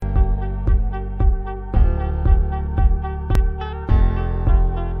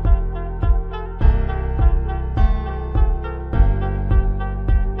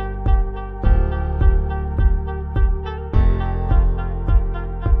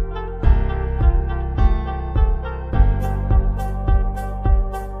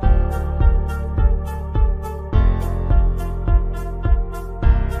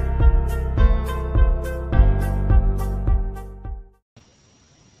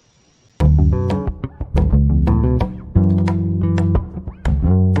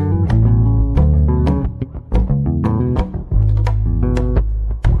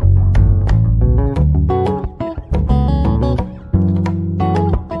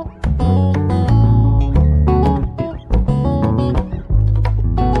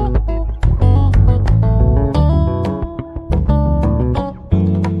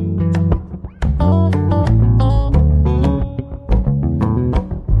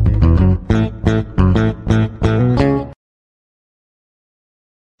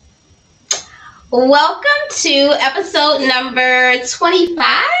Welcome to episode number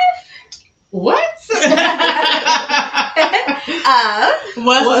 25. What?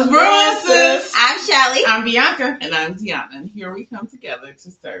 What's brewing, sis? I'm Shelly. I'm Bianca. And I'm Deanna. And here we come together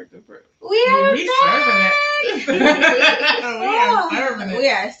to serve the brew. We are serving it. We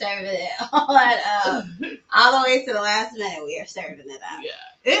are serving it all the way to the last minute. We are serving it up. Yeah.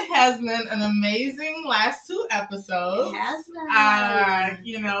 It has been an amazing last two episodes. It has been.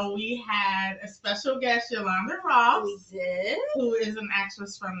 We had a special guest, Yolanda Ross. We did. Who is an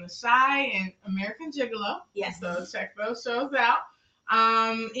actress from The Chi and American Gigolo. Yes. So check those shows out.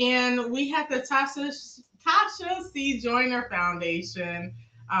 And we had the Tasha C. Joyner Foundation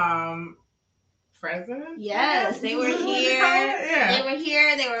president. Yes, they were here. Yeah. They were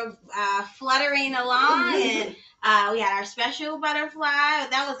here. They were fluttering along, and we had our special butterfly.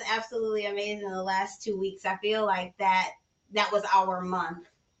 That was absolutely amazing. The last 2 weeks, I feel like that was our month.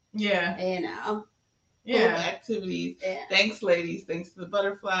 Yeah. Yeah. Activities. Yeah. Thanks, ladies. Thanks to the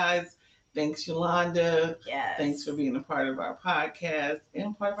butterflies. Thanks, Yolanda. Yes. Thanks for being a part of our podcast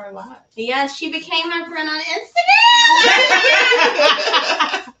and part of our lives. Yes, she became my friend on Instagram.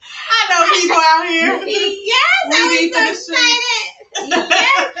 I know people out here. Yes, I was so excited.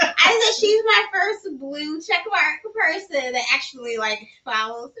 Yes, I said she's my first blue checkmark person that actually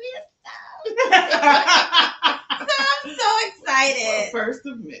follows me and stuff. So I'm so excited. First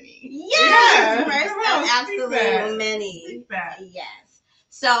of many. Yes, first of absolutely many. Yes.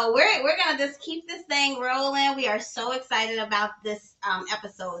 So we're gonna just keep this thing rolling. We are so excited about this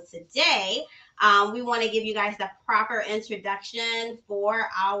episode today. We want to give you guys the proper introduction for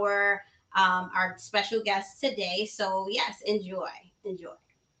our special guest today. So yes, enjoy.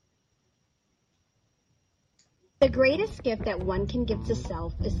 The greatest gift that one can give to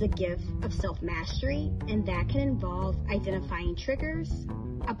self is the gift of self-mastery, and that can involve identifying triggers,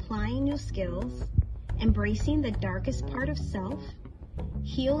 applying new skills, embracing the darkest part of self,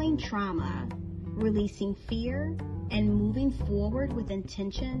 healing trauma, releasing fear, and moving forward with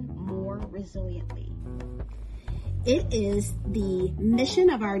intention more resiliently. It is the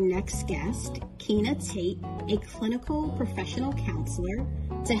mission of our next guest, Keena Tate, a clinical professional counselor,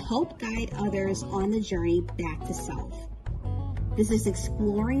 to help guide others on the journey back to self. This is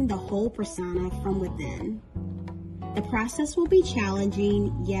exploring the whole persona from within. The process will be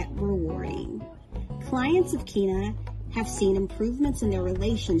challenging yet rewarding. Clients of Keena have seen improvements in their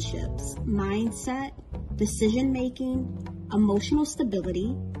relationships, mindset, decision-making, emotional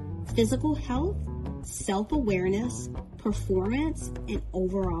stability, physical health, self-awareness, performance, and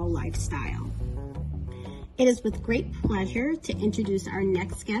overall lifestyle. It is with great pleasure to introduce our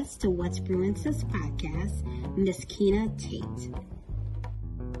next guest to What's Brewing Sis podcast, Miss Keena Tate.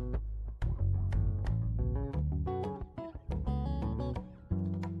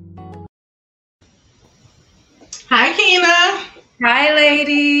 Hi, Keena. Hi,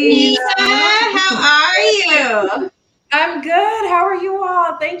 ladies. How are you? I'm good. How are you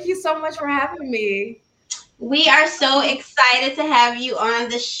all? Thank you so much for having me. We are so excited to have you on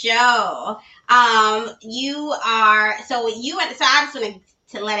the show. I just want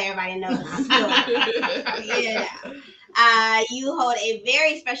to let everybody know you hold a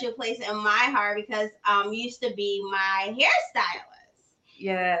very special place in my heart because you used to be my hairstylist.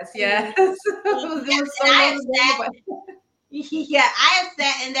 Yes. I have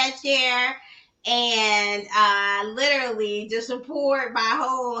sat in that chair and literally just poured my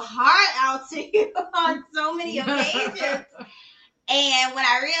whole heart out to you on so many occasions. And when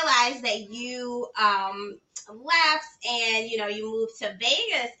I realized that you left and you moved to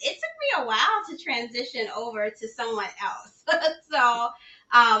Vegas, it took me a while to transition over to someone else. So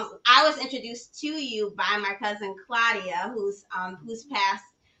I was introduced to you by my cousin Claudia, who's passed,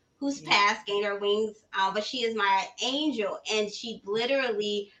 gained her wings, but she is my angel, and she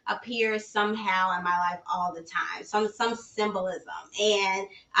literally appears somehow in my life all the time, some symbolism, and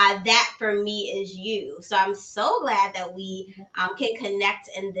that for me is you. So I'm so glad that we can connect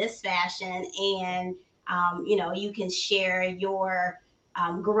in this fashion, and you can share your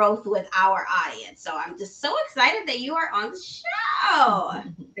growth with our audience. So I'm just so excited that you are on the show.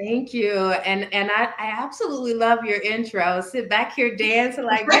 Thank you. And I absolutely love your intro. Sit back here, dance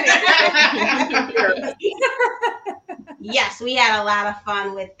like Yes, we had a lot of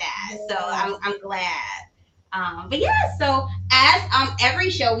fun with that. So I'm glad. But yeah, so as every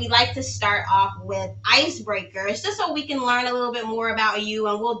show, we like to start off with icebreakers, just so we can learn a little bit more about you,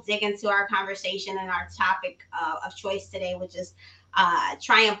 and we'll dig into our conversation and our topic of choice today, which is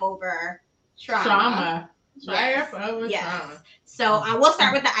triumph over trauma. Triumph over trauma. So we'll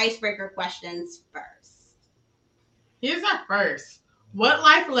start with the icebreaker questions first. Here's our first. What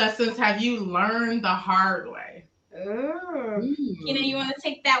life lessons have you learned the hard way? Tina, you want to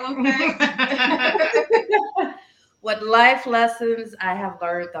take that one first? What life lessons I have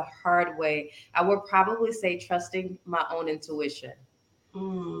learned the hard way? I would probably say trusting my own intuition.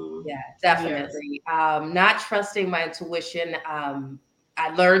 Yeah, definitely. Not trusting my intuition. I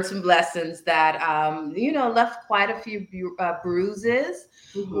learned some lessons that, left quite a few bruises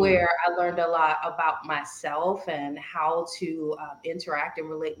where I learned a lot about myself and how to interact and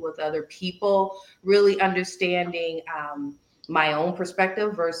relate with other people, really understanding my own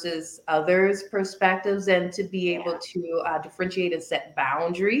perspective versus others' perspectives, and to be able to differentiate and set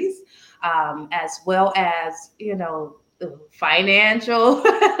boundaries, as well as, financial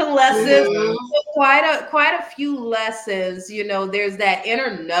lessons. So quite a few lessons. There's that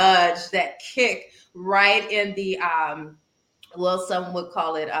inner nudge, that kick right in the some would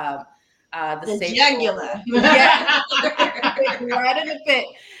call it the jugular. Yeah, right in the pit.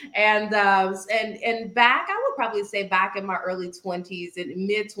 And back, I would probably say back in my early 20s and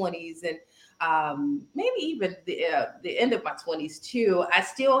mid 20s, and maybe even the end of my 20s too, I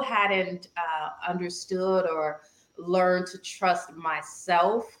still hadn't understood or learned to trust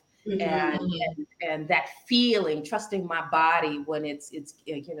myself. And that feeling, trusting my body when it's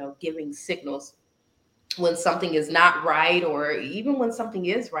giving signals when something is not right, or even when something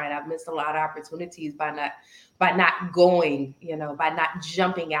is right. I've missed a lot of opportunities by not going, by not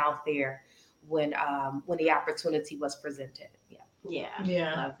jumping out there when the opportunity was presented. Yeah.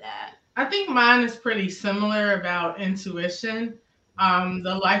 Love that. I think mine is pretty similar about intuition.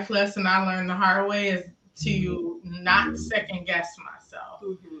 The life lesson I learned the hard way is to not second guess myself.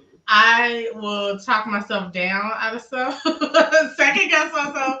 I will talk myself down out of stuff, second guess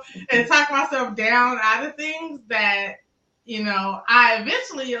myself, and talk myself down out of things that, I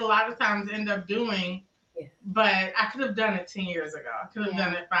eventually a lot of times end up doing, but I could have done it 10 years ago. I could have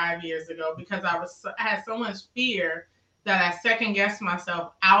done it 5 years ago, because I had so much fear that I second guessed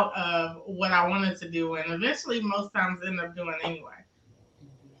myself out of what I wanted to do, and eventually most times end up doing anyway.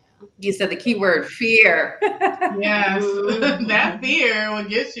 You said the key word, fear. Yes, that fear will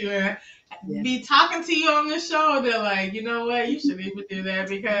get you and be talking to you on the show. They're like, you know what, you shouldn't even do that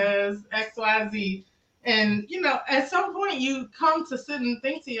because XYZ. And at some point you come to sit and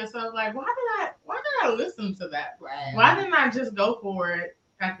think to yourself, like, why did I listen to that? Right. Why didn't I just go for it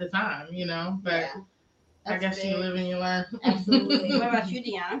at the time? But I guess you live and you learn. Absolutely. What about you,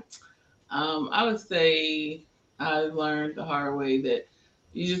 Deanna? I would say I learned the hard way that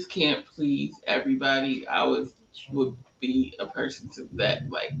you just can't please everybody. I would be a person that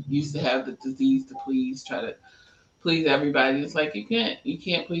used to have the disease to try to please everybody. It's like you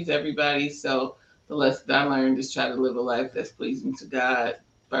can't please everybody. So the lesson I learned is try to live a life that's pleasing to God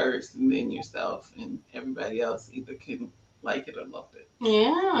first, and then yourself, and everybody else either can like it or lump it.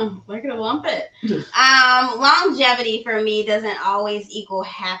 Yeah, like it or lump it. Longevity for me doesn't always equal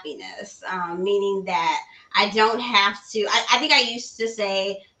happiness, meaning that I don't have to. I think I used to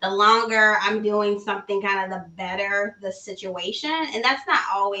say the longer I'm doing something, kind of the better the situation. And that's not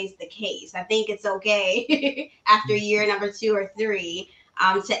always the case. I think it's okay after year number 2 or 3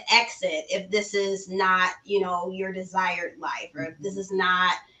 to exit if this is not, your desired life, or if this is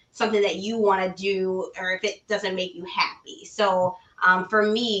not something that you want to do, or if it doesn't make you happy. So for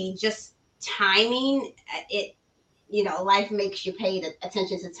me, just timing it, life makes you pay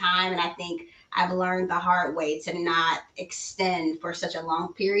attention to time. And I think I've learned the hard way to not extend for such a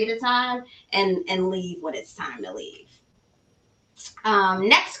long period of time and leave when it's time to leave.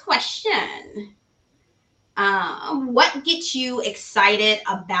 Next question. What gets you excited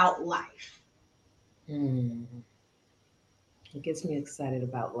about life? It gets me excited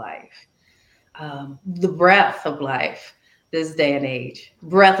about life. The breath of life, this day and age.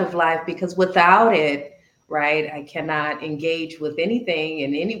 Breath of life, because without it, right, I cannot engage with anything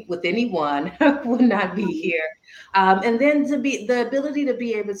and with anyone. Would not be here. And then the ability to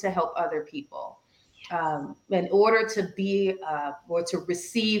be able to help other people. In order to be or to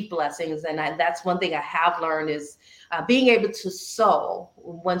receive blessings. And that's one thing I have learned is being able to sow.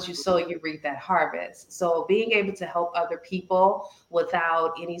 Once you sow, you reap that harvest. So being able to help other people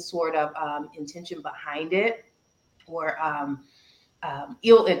without any sort of intention behind it, or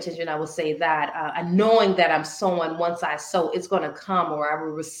ill intention, I would say that, knowing that I'm sowing, once I sow, it's going to come, or I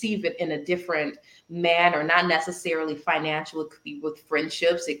will receive it in a different manner, not necessarily financial. It could be with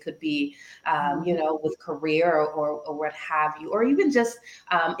friendships. It could be, with career or what have you, or even just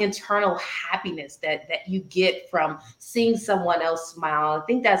internal happiness that you get from seeing someone else smile. I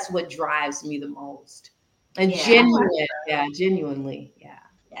think that's what drives me the most. And genuinely. Yeah.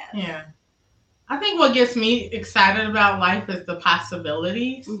 Yeah. I think what gets me excited about life is the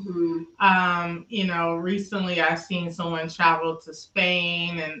possibilities. You know, recently I've seen someone travel to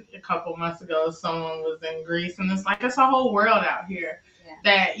Spain, and a couple months ago someone was in Greece, and it's like it's a whole world out here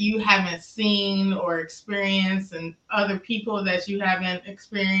that you haven't seen or experienced, and other people that you haven't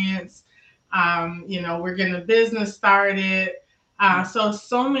experienced. You know, we're getting a business started.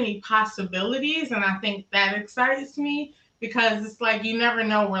 So many possibilities, and I think that excites me because it's like you never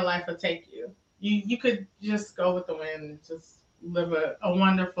know where life will take you. You could just go with the wind and just live a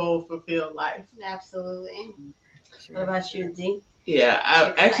wonderful, fulfilled life. Absolutely. What about you, D? Yeah,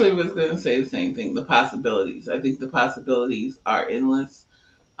 I actually was going to say the same thing. The possibilities. I think the possibilities are endless.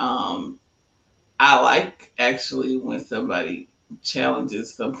 I like actually when somebody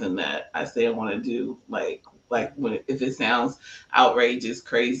challenges something that I say I want to do, like when if it sounds outrageous,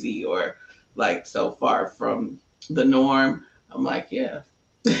 crazy, or like so far from the norm. I'm like, yeah.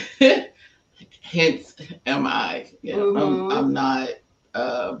 Hence, am I? Yeah, I'm not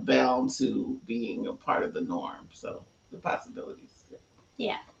bound to being a part of the norm. So the possibilities.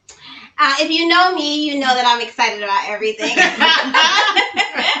 Yeah. If you know me, you know that I'm excited about everything.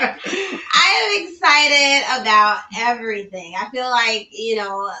 I am excited about everything. I feel like, you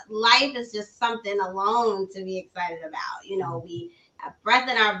know, life is just something alone to be excited about. You know, we have breath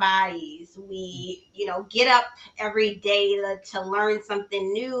in our bodies. We, you know, get up every day to learn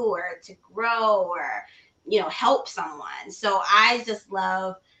something new or to grow or, you know, help someone. So I just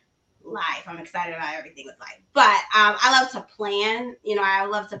love life. I'm excited about everything with life. But I love to plan. You know, I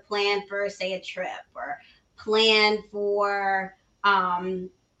love to plan for, say, a trip or plan for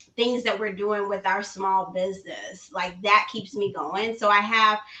things that we're doing with our small business. Like that keeps me going. So I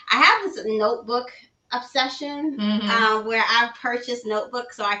have this notebook obsession where I've purchased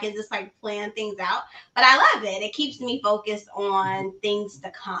notebooks so I can just like plan things out. But I love it. It keeps me focused on things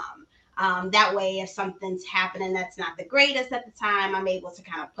to come. That way, if something's happening that's not the greatest at the time, I'm able to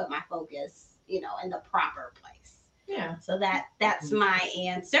kind of put my focus, you know, in the proper place. Yeah. So that's my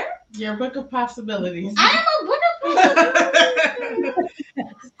answer. Your book of possibilities. I am a book of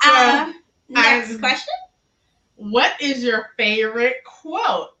possibilities. Next question. What is your favorite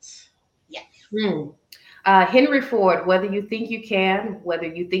quote? Yes. Henry Ford, whether you think you can, whether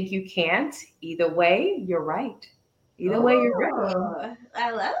you think you can't, either way, you're right. Either way, you're right.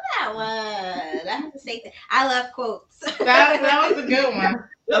 I love that one. I have to say that. I love quotes. That was a good one.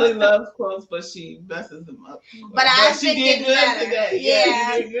 Ellie loves quotes, but she messes them up. But she did good today.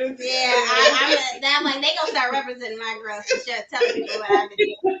 Yeah, you did good today. yeah. I'm like, they gonna start representing my girls for sure, telling people what I've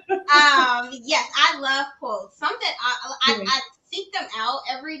been doing. Yes, I love quotes. Something I seek them out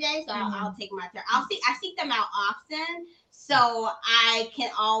every day, so I'll take my turn. I seek them out often, so I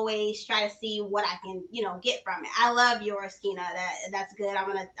can always try to see what I can, you know, get from it. I love yours, Kina. That's good.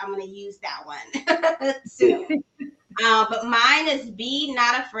 I'm gonna use that one soon. But mine is be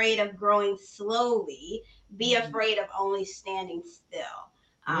not afraid of growing slowly. Be afraid of only standing still.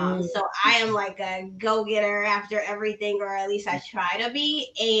 So I am like a go-getter after everything, or at least I try to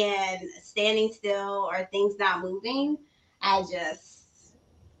be. And standing still or things not moving, I just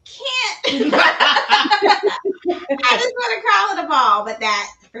can't. I just want to crawl in a ball. But that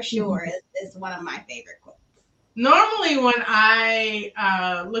for sure is one of my favorite quotes. Normally, when I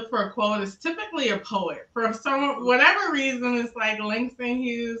look for a quote, it's typically a poet. For whatever reason, it's like Langston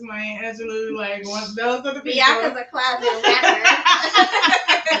Hughes, Maya Angelou, like those are the people. Bianca's a closet rapper.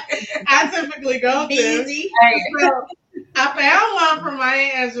 I typically go Busy. So I found one from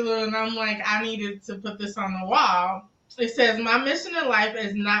Maya Angelou, and I'm like, I needed to put this on the wall. It says, "My mission in life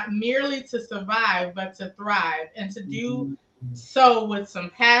is not merely to survive, but to thrive, and to do so with some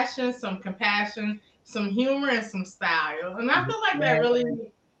passion, some compassion, some humor, and some style." And I feel like that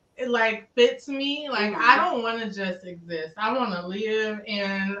really, it like fits me. Like I don't want to just exist. I want to live,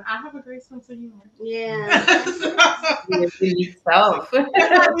 and I have a great sense of humor. Yeah.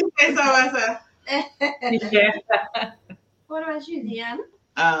 What about you, Deanna?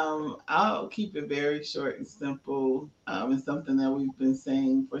 I'll keep it very short and simple. It's something that we've been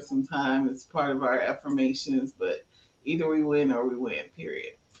saying for some time. It's part of our affirmations, but either we win or we win,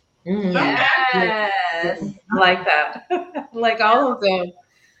 period. Yes. I like that. I like all of them.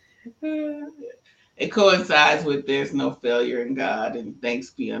 It coincides with there's no failure in God, and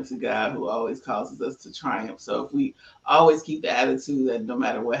thanks be unto God who always causes us to triumph. So if we always keep the attitude that no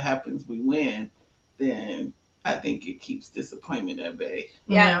matter what happens, we win, then I think it keeps disappointment at bay.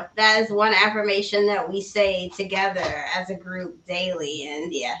 Yeah, that is one affirmation that we say together as a group daily,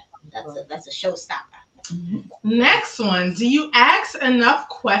 and that's a showstopper. Next one. Do you ask enough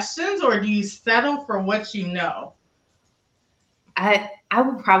questions, or do you settle for what you know? I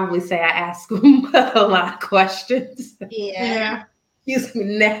would probably say I ask them a lot of questions. Yeah. Excuse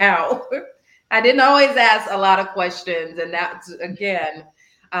me now. I didn't always ask a lot of questions, and that's again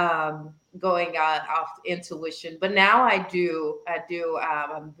going off intuition. But now I do.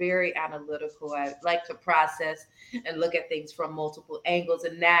 I'm very analytical. I like to process and look at things from multiple angles,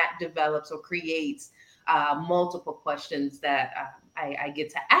 and that develops or creates multiple questions that I get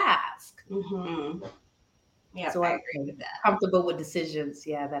to ask. Mm-hmm. Yeah, So I I'm agree with that. comfortable with decisions,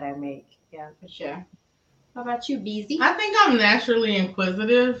 that I make. Yeah, For sure. How about you, Beezy? I think I'm naturally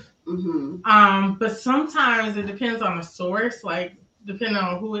inquisitive. Mm-hmm. But sometimes it depends on the source, like depending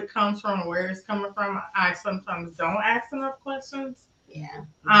on who it comes from or where it's coming from. I sometimes don't ask enough questions. Yeah.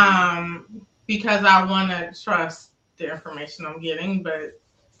 Because I want to trust the information I'm getting, but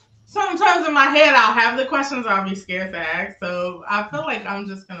sometimes in my head I'll have the questions I'll be scared to ask. So I feel like I'm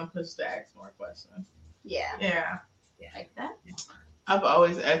just gonna push to ask more questions. Yeah. Yeah. Like that. I've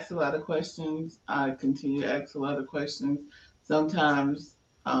always asked a lot of questions. I continue to ask a lot of questions. Sometimes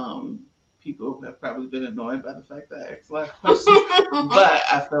people have probably been annoyed by the fact that I ask a lot of questions. But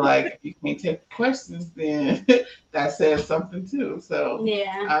I feel like if you can't take questions, then that says something too. So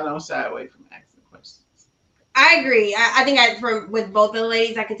Yeah. I don't shy away from asking questions. I agree. I think with both the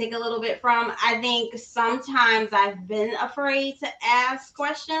ladies, I could take a little bit from. I think sometimes I've been afraid to ask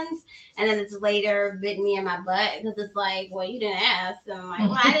questions, and then it's later bitten me in my butt because it's like, well, you didn't ask. And I'm like,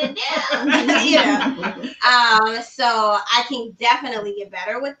 well, I didn't know. So I can definitely get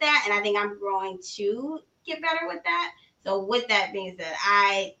better with that, and I think I'm growing to get better with that. So with that being said,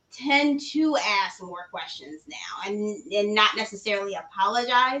 I tend to ask more questions now and not necessarily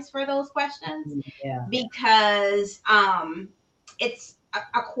apologize for those questions. Yeah. Because it's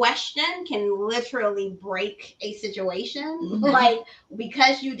a question can literally break a situation. Mm-hmm. Like,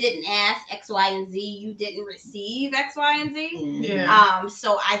 because you didn't ask X, Y, and Z, you didn't receive X, Y, and Z. Yeah.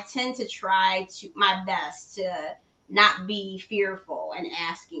 So I tend to try my best to not be fearful in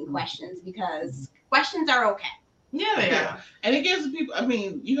asking questions because questions are okay. Yeah, they are. And it gives people, I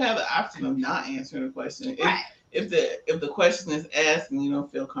mean, you have the option of not answering a question. Right. If the question is asked and you don't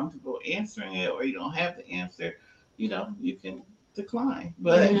feel comfortable answering it or you don't have the answer, you can decline.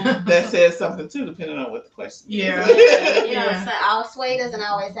 But that says something too, depending on what the question is. Yeah. So our Sway doesn't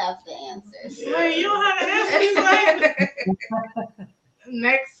always have the answers. Sway, you don't have to ask me, Sway.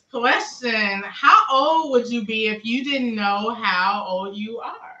 Next question. How old would you be if you didn't know how old you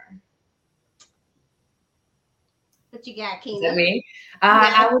are? What you got, Keena? Is that me?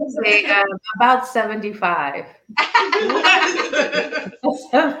 I would say about 75.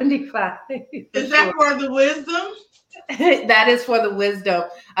 75. Is that for the wisdom? That is for the wisdom.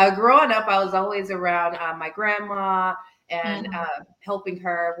 Growing up, I was always around my grandma and helping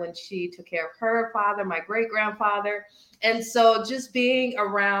her when she took care of her father, my great-grandfather. And so just being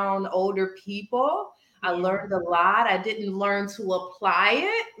around older people, I learned a lot. I didn't learn to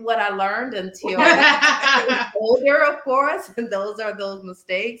apply what I learned until I was older, of course. And those are those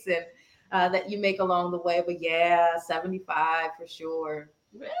mistakes and that you make along the way. But yeah, 75 for sure.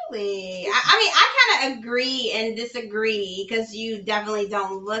 Really? I mean, I kind of agree and disagree because you definitely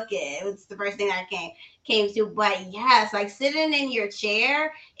don't look it. It's the first thing that came to. But yes, like sitting in your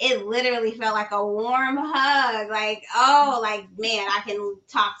chair, it literally felt like a warm hug. Like, oh, like, man, I can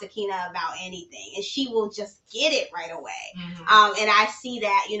talk to Keena about anything and she will just get it right away. Mm-hmm. And I see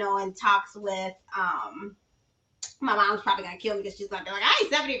that, in talks with my mom's probably gonna kill me because she's gonna be like, I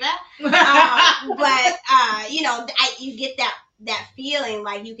ain't 75. But you get that feeling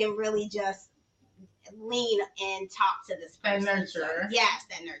like you can really just lean and talk to this person. That nurture. So, yes,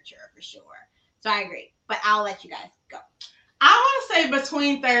 that nurture for sure. So I agree. But I'll let you guys go. I want to say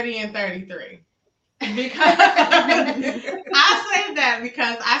between 30 and 33. Because I say that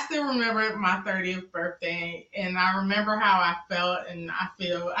because I still remember my 30th birthday and I remember how I felt and I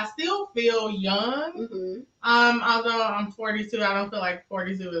still feel young. Mm-hmm. Although I'm 42, I don't feel like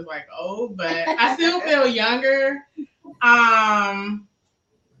 42 is like old, but I still feel younger. I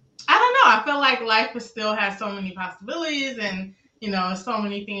don't know. I feel like life still has so many possibilities and so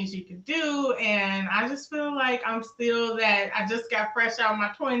many things you can do. And I just feel like I'm still I just got fresh out of my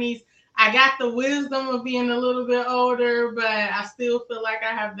 20s. I got the wisdom of being a little bit older, but I still feel like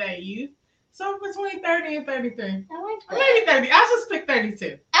I have that youth. So between 30 and 33. I like that. Maybe 30. I'll just pick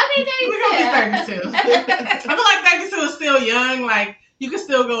 32. I mean, 32. I feel like 32 is still young. Like, you can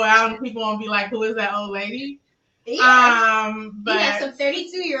still go out and people won't be like, who is that old lady? Yeah. But you have some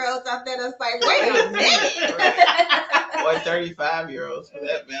 32-year-olds out there that's like, wait a minute. Or 35-year-olds for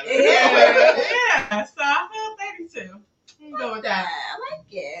that matter. Yeah. So I feel 32. You can go with that. I like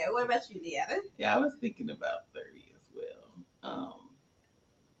it. What about you, Deanna? Yeah, I was thinking about 30 as well.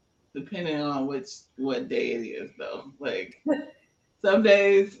 depending on what day it is though. Like some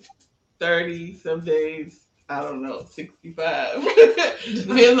days 30, some days I don't know, 65.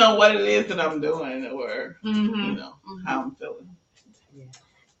 Depends on what it is that I'm doing or you know how I'm feeling.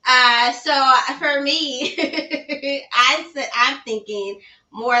 So for me, I'm thinking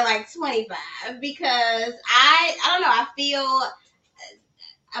more like 25 because I don't know, I feel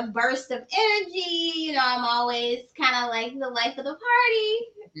a burst of energy. You know, I'm always kind of like the life of the party.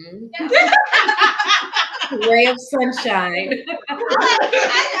 Ray of sunshine. I was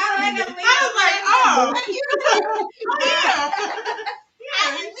like, oh, yeah. I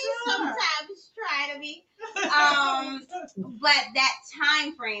at least sometimes try to be. But that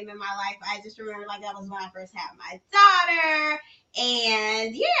time frame in my life, I just remember like that was when I first had my daughter,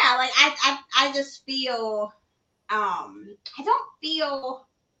 and yeah, like I just feel, I don't feel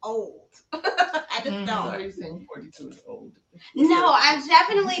old. I just don't. Are you saying 42 is old? No, I'm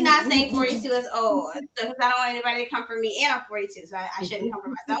definitely not saying 42 is old because I don't want anybody to come for me, and I'm 42, so I shouldn't come for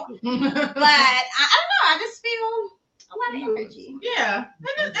myself. But I don't know. I just feel a lot of energy. Yeah,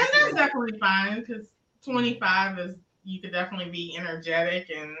 and that's definitely fine because 25 is, you could definitely be energetic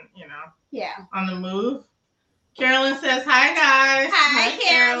and, you know, on the move. Carolyn says, hi, guys. Hi,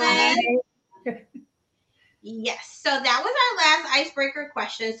 Carolyn. Yes, so that was our last icebreaker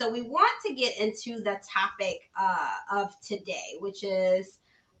question. So we want to get into the topic of today, which is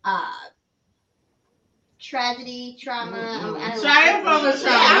tragedy, trauma. Triumph over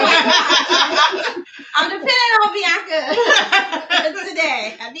trauma. I'm depending on Bianca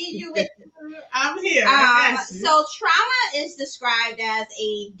today. I need you with me. I'm here. So trauma is described as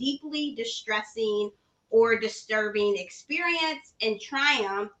a deeply distressing or disturbing experience, and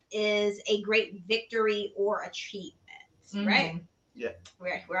triumph is a great victory or achievement, right? Yeah.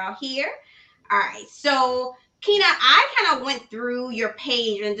 We're all here. All right. So, Kina, I kind of went through your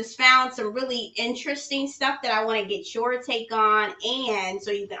page and just found some really interesting stuff that I want to get your take on, and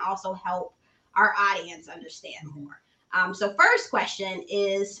so you can also help our audience understand more. So first question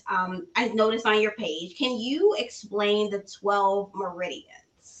is, I noticed on your page, can you explain the 12 meridians?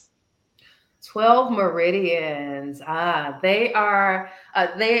 12 meridians. They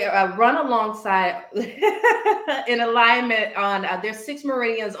run alongside in alignment on, there's 6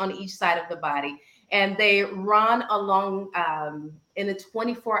 meridians on each side of the body, and they run along in a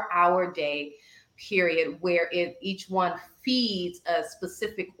 24-hour day period where each one feeds a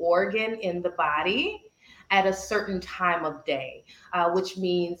specific organ in the body at a certain time of day, which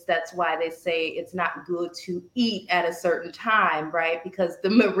means that's why they say it's not good to eat at a certain time, right? Because the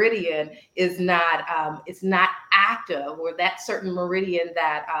meridian is not, it's not active, or that certain meridian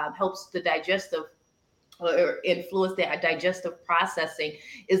that helps the digestive or influence the digestive processing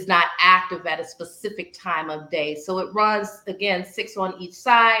is not active at a specific time of day. So it runs, again, 6 on each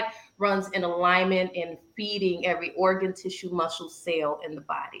side, runs in alignment and feeding every organ, tissue, muscle, cell in the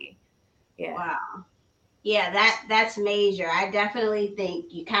body. Yeah. Wow. Yeah, that's major. I definitely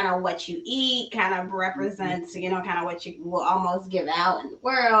think you kind of what you eat kind of represents, you know, kind of what you will almost give out in the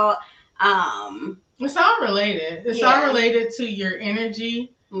world. It's all related. It's all related to your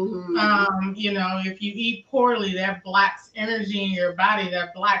energy. You know, if you eat poorly, that blocks energy in your body,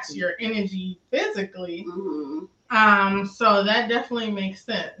 that blocks your energy physically. So that definitely makes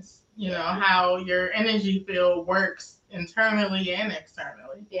sense. You know, how your energy field works internally and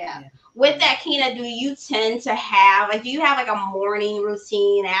externally. Yeah. With that, Kina, do you tend to have, like, do you have like a morning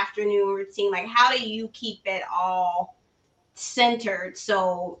routine, afternoon routine? Like, how do you keep it all centered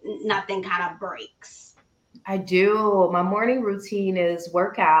so nothing kind of breaks? I do. My morning routine is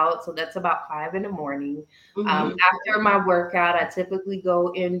workout. So that's about 5 in the morning. After my workout, I typically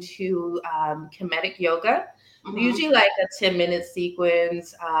go into kinetic yoga. Usually like a 10-minute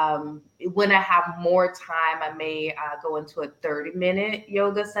sequence. When I have more time, I may go into a 30-minute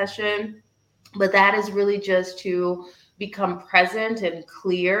yoga session. But that is really just to become present and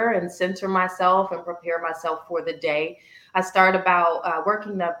clear and center myself and prepare myself for the day. I start about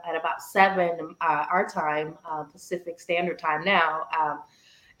working up at about 7 our time, Pacific Standard Time now.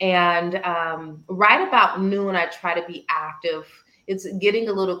 And right about noon, I try to be active. It's getting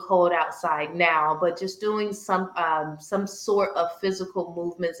a little cold outside now, but just doing some sort of physical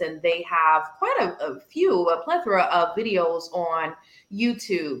movements. And they have quite a plethora of videos on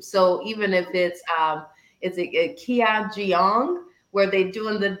YouTube. So even if it's a Kia Jiang, where they're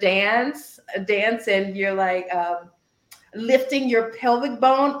doing the dance and you're like lifting your pelvic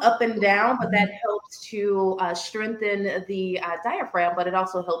bone up and down, but that helps to strengthen the diaphragm, but it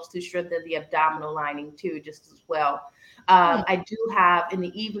also helps to strengthen the abdominal lining too, just as well. I do have in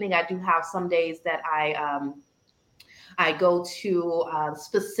the evening, I do have some days that I go to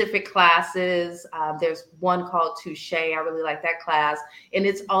specific classes. There's one called Touche. I really like that class. And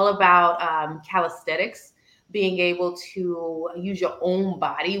it's all about calisthenics, being able to use your own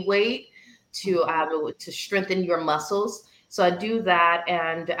body weight to strengthen your muscles. So I do that,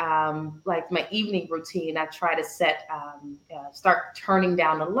 and like my evening routine, I try to start turning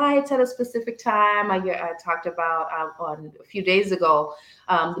down the lights at a specific time. I talked about on a few days ago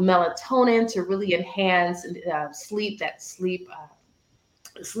the melatonin to really enhance sleep state,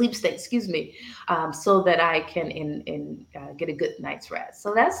 so that I can get a good night's rest.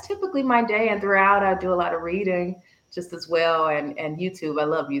 So that's typically my day, and throughout I do a lot of reading just as well, and YouTube. I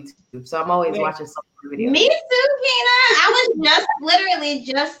love YouTube, so I'm always watching some videos. Me too, Kina. I was literally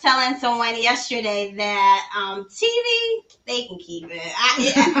just telling someone yesterday that TV, they can keep it.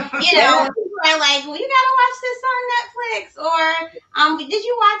 People are like, well, you gotta watch this on Netflix, or did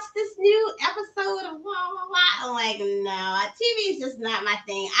you watch this new episode of blah blah blah? I'm like, no, TV is just not my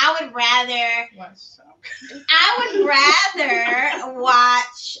thing. I would rather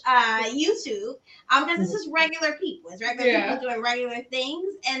watch YouTube. Because this is regular people. It's regular people doing regular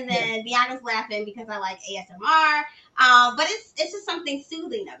things. And then Bianca's laughing because I like ASMR. But it's just something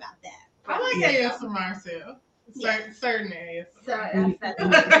soothing about that. I like ASMR too. Certain areas. So that's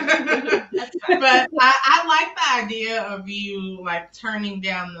but I like the idea of you like turning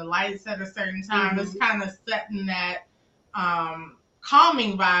down the lights at a certain time. It's kind of setting that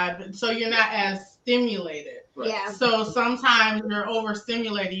calming vibe, so you're not as stimulated. Yeah. So sometimes you're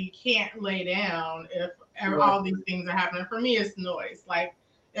overstimulated. You can't lay down if all these things are happening. For me, it's noise. Like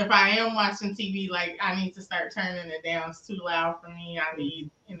if I am watching TV, like I need to start turning it down. It's too loud for me. I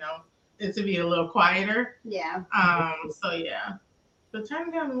need, it to be a little quieter. Yeah. So yeah, but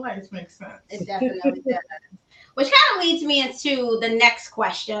turning down the lights makes sense. It definitely does. Which kind of leads me into the next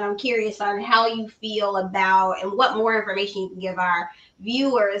question. I'm curious on how you feel about and what more information you can give our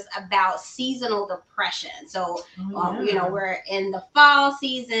viewers about seasonal depression. So, we're in the fall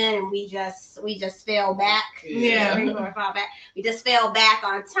season and we just fell back. Yeah. We just fell back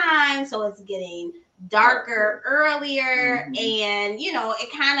on time. So it's getting darker earlier. And,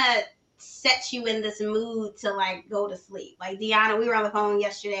 it kind of sets you in this mood to like go to sleep. Like Deanna, we were on the phone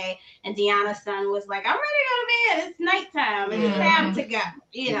yesterday and Deanna's son was like, I'm ready to go to bed. It's nighttime and it's time to go,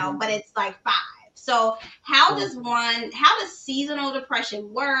 but it's like 5. So how does seasonal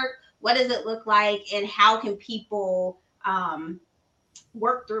depression work? What does it look like? And how can people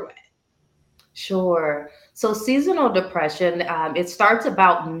work through it? Sure. So seasonal depression, it starts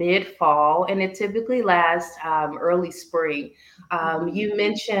about mid-fall and it typically lasts early spring. You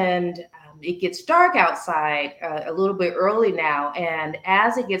mentioned it gets dark outside a little bit early now. And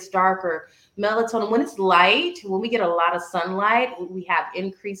as it gets darker, melatonin, when it's light, when we get a lot of sunlight, we have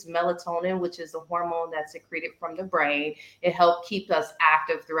increased melatonin, which is the hormone that's secreted from the brain. It helps keep us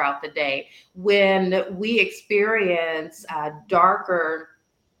active throughout the day. When we experience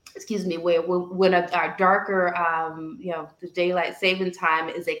when our darker, the daylight saving time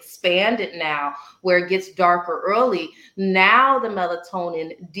is expanded now, where it gets darker early, now the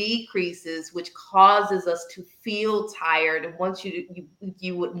melatonin decreases, which causes us to feel tired. And once you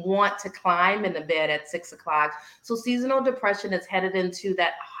would want to climb in the bed at 6 o'clock. So seasonal depression is headed into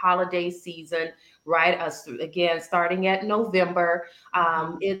that holiday season, right? Again, starting at November.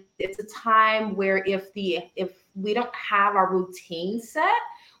 It's a time where if we don't have our routine set,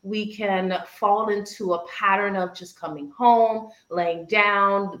 we can fall into a pattern of just coming home, laying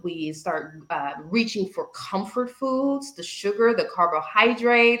down. We start reaching for comfort foods, the sugar, the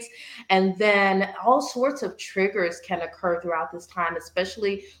carbohydrates, and then all sorts of triggers can occur throughout this time,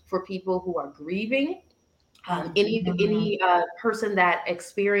 especially for people who are grieving. Any person that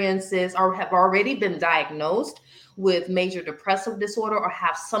experiences or have already been diagnosed with major depressive disorder or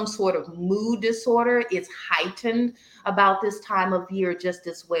have some sort of mood disorder is heightened about this time of year just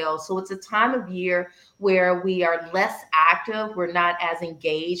as well. So it's a time of year where we are less active. We're not as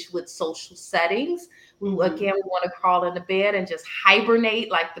engaged with social settings. We want to crawl into bed and just hibernate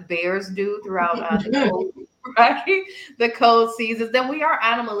like the bears do throughout the cold seasons. Then we are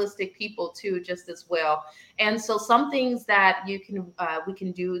animalistic people too, just as well. And so some things that we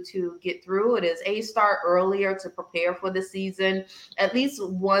can do to get through it is start earlier to prepare for the season, at least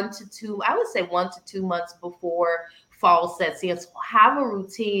 1 to 2 months before fall sets in. So have a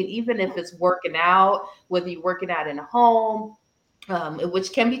routine, even if it's working out, whether you're working out in a home,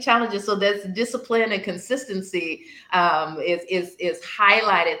 which can be challenging. So there's discipline and consistency is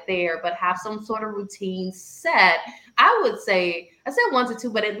highlighted there, but have some sort of routine set. I said 1 to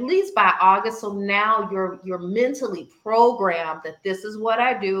 2, but at least by August. So now you're mentally programmed that this is what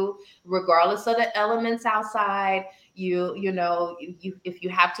I do, regardless of the elements outside. You know, if you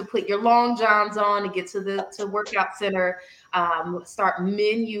have to put your long johns on to get to workout center, start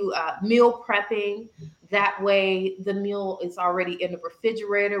meal prepping. That way the meal is already in the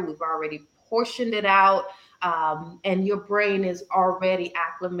refrigerator. We've already portioned it out. And your brain is already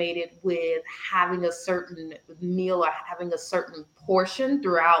acclimated with having a certain meal or having a certain portion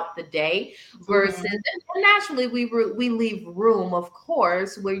throughout the day versus, and naturally we leave room, of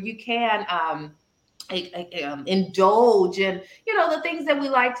course, where you can indulge in, you know, the things that we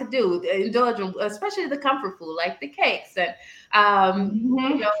like to do, indulge in, especially the comfort food like the cakes and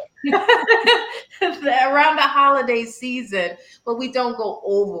you know, around the holiday season, but we don't go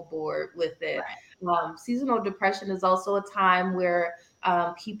overboard with it. Seasonal depression is also a time where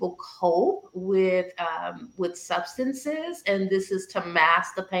people cope with substances, and this is to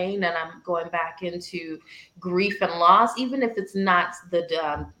mask the pain. And I'm going back into grief and loss, even if it's not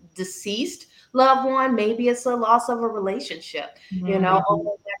the deceased loved one. Maybe it's a loss of a relationship. You know, oh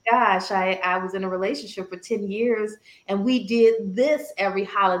my gosh, I was in a relationship for 10 years and we did this every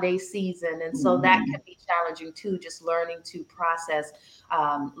holiday season. And so that can be challenging too, just learning to process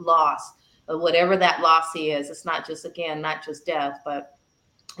loss, whatever that loss is. It's not just death, but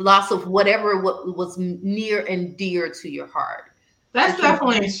loss of whatever what was near and dear to your heart. That's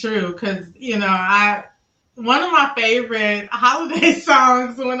definitely true, because, you know, one of my favorite holiday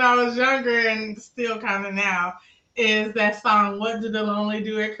songs when I was younger and still kind of now is that song, What Do the Lonely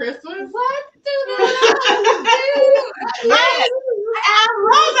Do at Christmas? What do the lonely do? I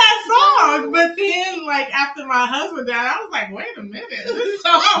love that song, but then, like, after my husband died, I was like, wait a minute, this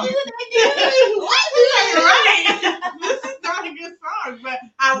song, right? This is not a good song, but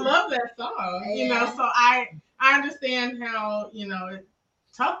I love that song, you know, so I understand how, you know, it's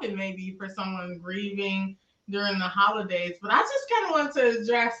tough it may be for someone grieving during the holidays, but I just kind of want to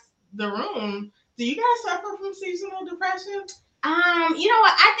address the room. Do you guys suffer from seasonal depression? You know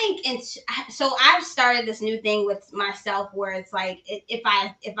what? I think so I've started this new thing with myself where it's like if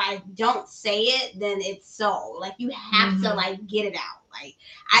I don't say it, then it's so. Like you have to like get it out. Like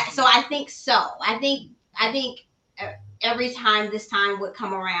I think so. I think every time this time would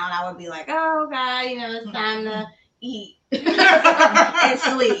come around, I would be like, oh God, you know, it's time to eat and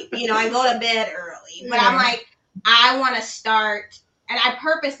sleep. You know, I go to bed early. But I'm like, I want to start, and I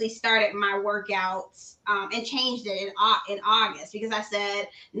purposely started my workouts and changed it in August, because I said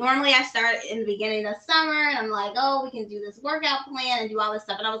normally I start in the beginning of summer and I'm like, oh, we can do this workout plan and do all this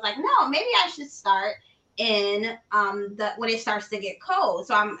stuff, and I was like, no, maybe I should start in when it starts to get cold.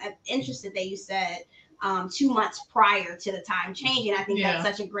 So I'm interested that you said 2 months prior to the time changing. I think that's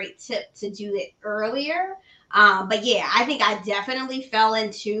such a great tip to do it earlier. But yeah, I think I definitely fell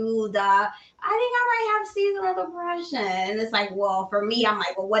into I think I might have seasonal depression. And it's like, well, for me, I'm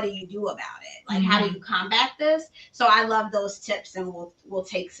like, well, what do you do about it? Like, how do you combat this? So I love those tips, and we'll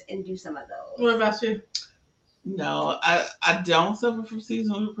take and do some of those. What about you? No, I don't suffer from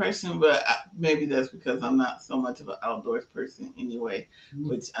seasonal depression, but maybe that's because I'm not so much of an outdoors person anyway,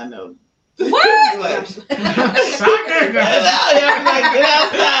 which I know. What? Like, get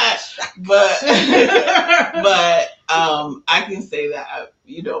outside. But I can say that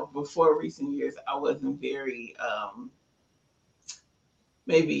you know, before recent years, I wasn't very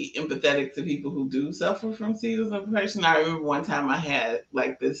maybe empathetic to people who do suffer from seasonal depression. I remember one time I had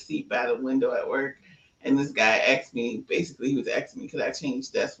like this seat by the window at work, and this guy asked me, basically he was asking me, could I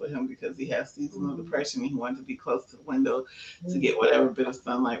change desks with him because he has seasonal depression and he wanted to be close to the window to get whatever bit of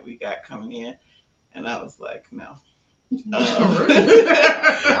sunlight we got coming in. And I was like, no. You know,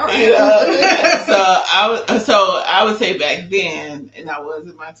 so I would say back then, and I was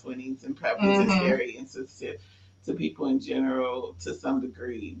in my 20s, and probably just very insensitive to people in general to some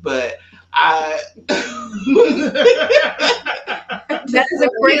degree. But that is a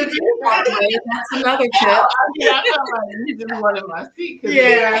great tip. That's another tip. I felt like losing one in my seat because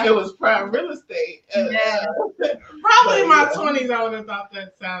it was prime real estate. Probably in my 20s, I would have thought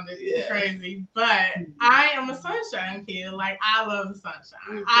that sounded crazy. But I am a sunshine kid. Like, I love the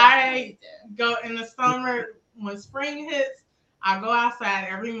sunshine. I go in the summer when spring hits. I go outside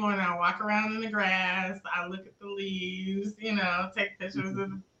every morning. I walk around in the grass. I look at the leaves, you know, take pictures of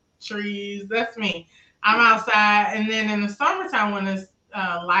the trees. That's me. I'm outside. And then in the summertime, when it's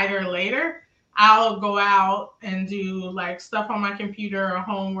lighter later, I'll go out and do like stuff on my computer or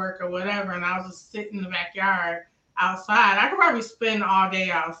homework or whatever. And I'll just sit in the backyard outside. I could probably spend all day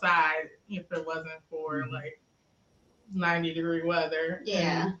outside if it wasn't for like 90-degree weather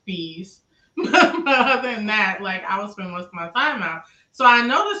and bees. But other than that, like, I would spend most of my time out. So I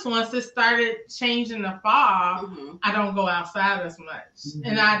noticed once it started changing the fall, Mm-hmm. I don't go outside as much.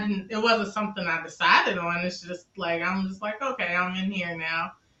 And it wasn't something I decided on. It's just like, I'm just like, okay, I'm in here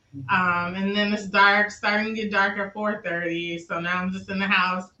now. And then it's dark, starting to get dark at 4:30. So now I'm just in the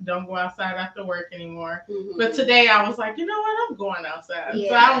house, don't go outside after work anymore. Mm-hmm. But today I was like, you know what, I'm going outside. Yeah.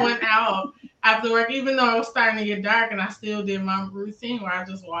 So I went out after work, even though it was starting to get dark, and I still did my routine where I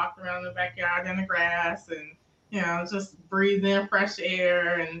just walked around the backyard in the grass and, just breathe in fresh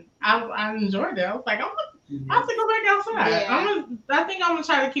air. And I enjoyed it. I was like, I have to go back outside. Yeah. I think I'm going to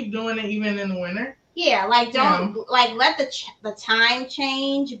try to keep doing it even in the winter. Yeah, like don't like let the time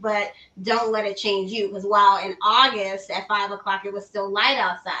change, but don't let it change you. Because while in August at 5 o'clock it was still light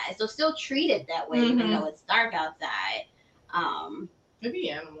outside, so still treat it that way, even though it's dark outside. There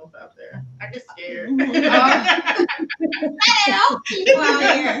be animals out there. I get scared. I know people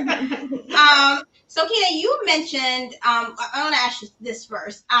out here. So Keena, you mentioned I want to ask you this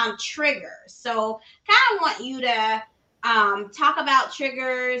first. Triggers. So kind of want you to talk about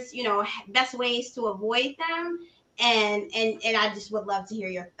triggers, best ways to avoid them, and I just would love to hear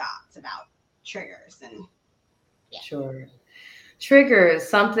your thoughts about triggers. And Sure. Triggers,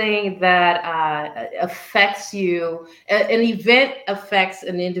 something that affects you. An event affects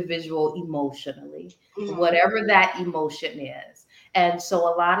an individual emotionally, whatever that emotion is. And so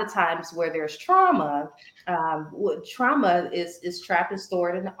a lot of times where there's trauma, trauma is trapped and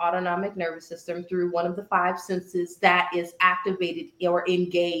stored in the autonomic nervous system through one of the five senses that is activated or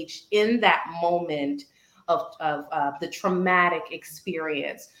engaged in that moment of the traumatic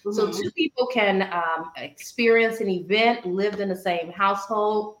experience. So two people can experience an event, lived in the same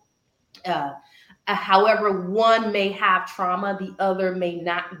household. However, one may have trauma, the other may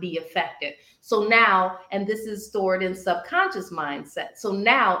not be affected. So now, and this is stored in subconscious mindset. So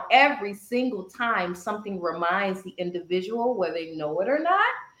now every single time something reminds the individual, whether they know it or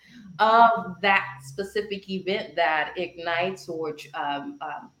not, of that specific event that ignites or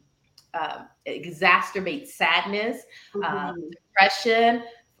exacerbates sadness, depression,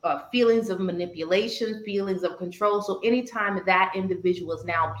 feelings of manipulation, feelings of control. So anytime that individual is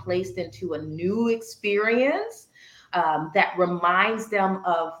now placed into a new experience that reminds them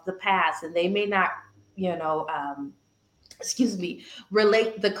of the past, and they may not,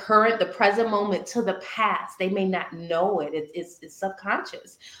 relate the present moment to the past. They may not know it. It's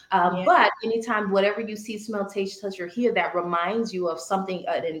subconscious. But anytime, whatever you see, smell, taste, touch, or hear that reminds you of something,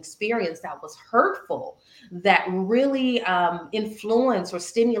 an experience that was hurtful, that really influenced or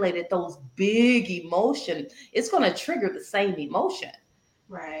stimulated those big emotions, it's going to trigger the same emotion.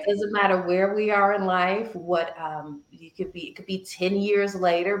 Right. Doesn't matter where we are in life, what it could be 10 years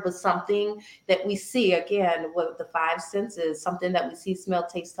later, but something that we see, again, with the five senses, something that we see, smell,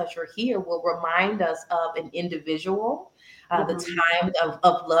 taste, touch, or hear will remind us of an individual, the time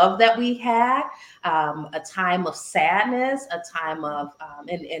of love that we had, a time of sadness, a time of,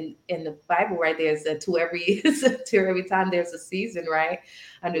 in the Bible, right, there's to every time there's a season, right,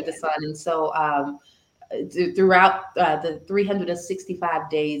 under the sun. And so, throughout the 365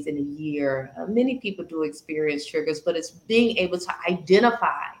 days in a year, many people do experience triggers, but it's being able to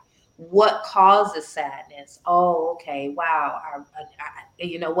identify what causes sadness. Oh, okay, wow.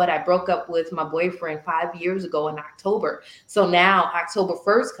 You know what? I broke up with my boyfriend 5 years ago in October. So now October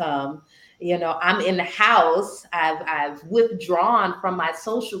 1st come, I'm in the house. I've withdrawn from my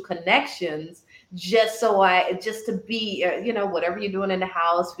social connections just to be, whatever you're doing in the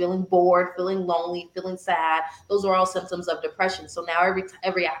house, feeling bored, feeling lonely, feeling sad. Those are all symptoms of depression. So now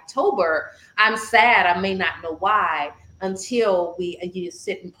every October, I'm sad. I may not know why until you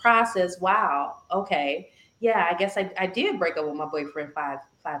sit and process. Wow. Okay. Yeah, I guess I did break up with my boyfriend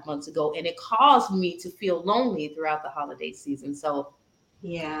five months ago, and it caused me to feel lonely throughout the holiday season. So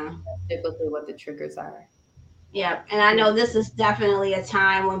yeah, that's typically what the triggers are. Yeah, and I know this is definitely a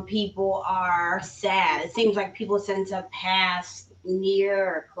time when people are sad. It seems like people tend to pass near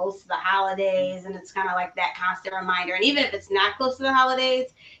or close to the holidays, and it's kind of like that constant reminder. And even if it's not close to the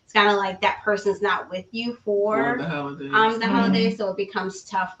holidays, it's kind of like that person's not with you for the holidays. Holidays, so it becomes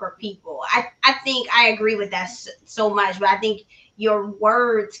tough for people. I think I agree with that so much, but I think your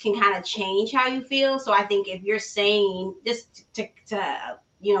words can kind of change how you feel. So I think if you're saying just to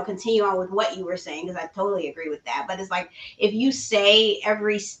continue on with what you were saying, because I totally agree with that. But it's like, if you say I'm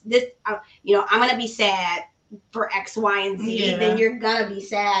going to be sad for X, Y, and Z, then you're going to be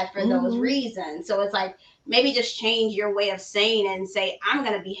sad for those reasons. So it's like, maybe just change your way of saying it and say, I'm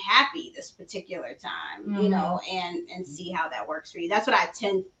going to be happy this particular time, and see how that works for you. That's what I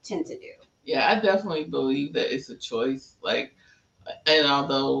tend to do. Yeah, I definitely believe that it's a choice. And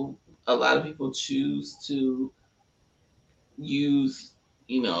although a lot of people choose to use,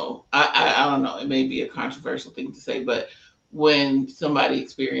 I don't know, it may be a controversial thing to say, but when somebody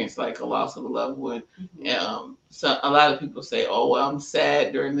experienced like a loss of a loved one, so a lot of people say, oh, well, I'm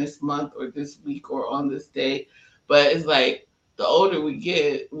sad during this month or this week or on this day. But it's like the older we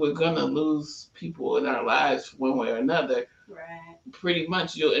get, we're going to lose people in our lives one way or another. Right. Pretty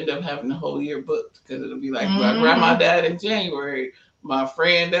much you'll end up having the whole year booked because it'll be like, my grandma died in January, my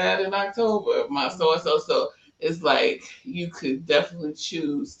friend died in October, my so-and-so. So it's like you could definitely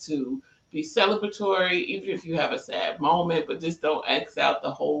choose to be celebratory, even if you have a sad moment, but just don't X out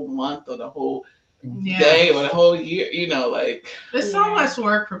the whole month or the whole day or the whole year. Like there's so much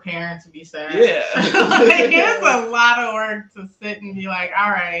work for parents to be sad. Yeah, it's a lot of work to sit and be like,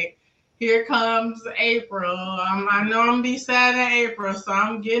 all right, here comes April. I know I'm gonna be sad in April, so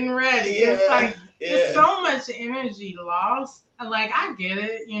I'm getting ready. It's like there's so much energy lost. Like I get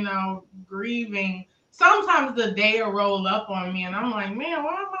it, grieving. Sometimes the day will roll up on me and I'm like, man,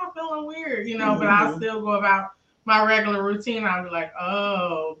 why am I feeling weird? But I'll still go about my regular routine. I'll be like,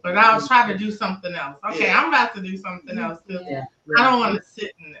 oh, but I'll try to do something else. Okay, I'm about to do something else because I don't want to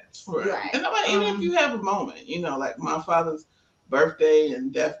sit in this. Right. And even if you have a moment, like my father's birthday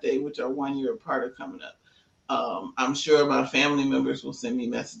and death day, which are 1 year apart, are coming up. I'm sure my family members will send me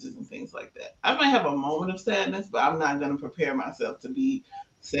messages and things like that. I might have a moment of sadness, but I'm not going to prepare myself to be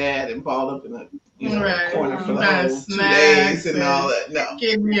sad and balled up in a corner for the whole 2 days and all that. No.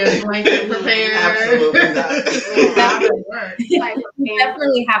 Give me a blanket prepared. Absolutely not. You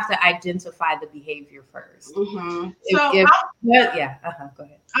definitely have to identify the behavior first. Mm-hmm. Go ahead.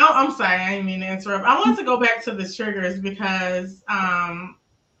 I'm sorry, I didn't mean to interrupt. I want to go back to the triggers because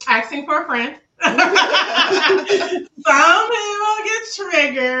asking for a friend. Some people get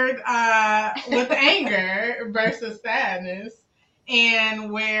triggered with anger versus sadness.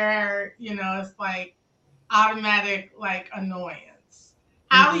 And where, it's like automatic, like annoyance.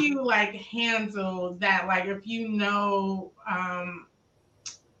 How do you like handle that? Like if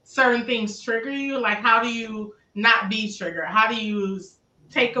certain things trigger you, like how do you not be triggered? How do you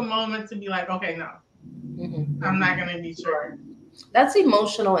take a moment to be like, okay, no, I'm not going to be triggered? That's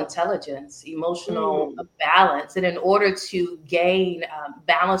emotional intelligence, emotional balance. And in order to gain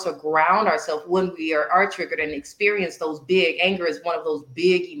balance or ground ourselves when we are triggered and experience those anger is one of those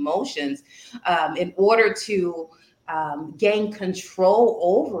big emotions. In order to gain control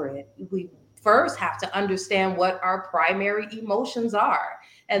over it, we first have to understand what our primary emotions are.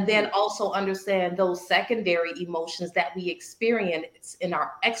 And then also understand those secondary emotions that we experience in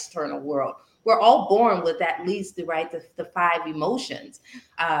our external world. We're all born with at least the 5 emotions,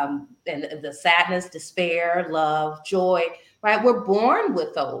 and the sadness, despair, love, joy, right? We're born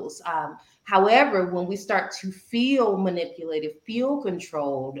with those. However, when we start to feel manipulated, feel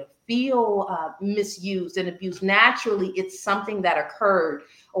controlled, feel misused and abused, naturally, it's something that occurred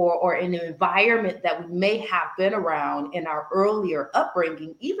or in an environment that we may have been around in our earlier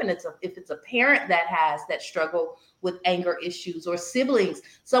upbringing, even if it's a parent that struggle with anger issues or siblings,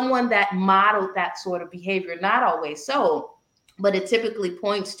 someone that modeled that sort of behavior, not always so. But it typically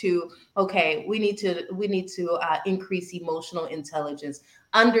points to, okay, we need to increase emotional intelligence,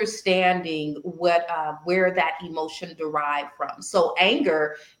 understanding where that emotion derived from. So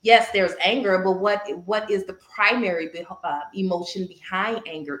anger, yes, there's anger, but what is the primary emotion behind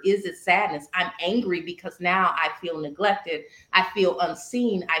anger? Is it sadness? I'm angry because now I feel neglected, I feel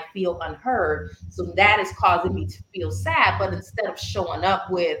unseen, I feel unheard. So that is causing me to feel sad. But instead of showing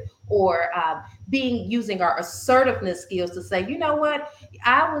up with or using our assertiveness skills to say, you know what,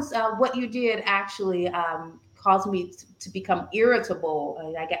 what you did actually caused me to become irritable,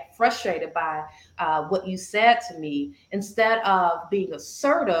 and I got frustrated by what you said to me. Instead of being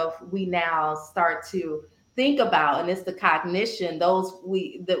assertive, we now start to think about, and it's the cognition,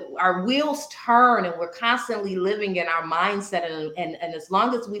 our wheels turn and we're constantly living in our mindset. And as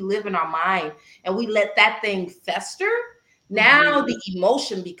long as we live in our mind and we let that thing fester, now the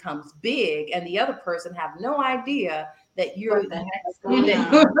emotion becomes big and the other person have no idea that you're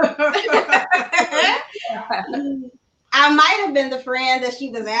I might have been the friend that she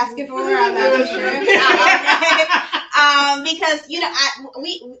was asking for. I'm not sure. Because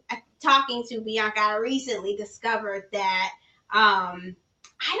we talking to Bianca, I recently discovered that I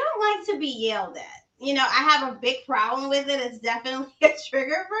don't like to be yelled at. I have a big problem with it. It's definitely a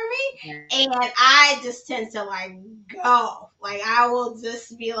trigger for me. And I just tend to go. I will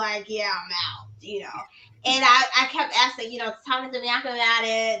just be like, yeah, I'm out, And I kept asking, talking to Bianca about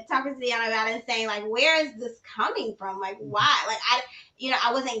it, and saying, where is this coming from? Why?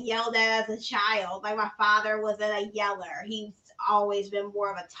 I wasn't yelled at as a child. My father wasn't a yeller. He's always been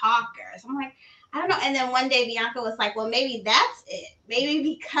more of a talker. So I'm like, I don't know. And then one day Bianca was like, well, maybe that's it. Maybe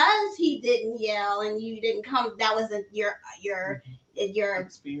because he didn't yell and you didn't come, that wasn't your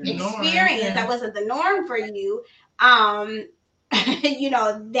experience. Yeah. That wasn't the norm for you.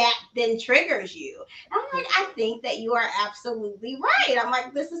 That then triggers you. And I'm like, I think that you are absolutely right. I'm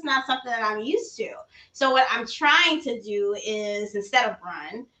like, this is not something that I'm used to. So what I'm trying to do is, instead of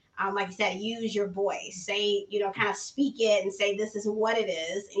run, like you said, use your voice. Say, kind of speak it and say, this is what it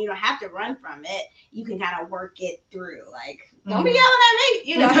is. And you don't have to run from it. You can kind of work it through. Like, don't be yelling at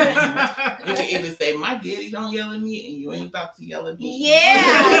me, You can even say, my daddy don't yell at me, and you ain't about to yell at me. Yeah.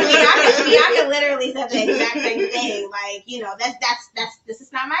 I could literally say the exact same thing. Like, this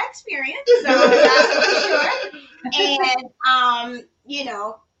is not my experience. So that's for sure. And,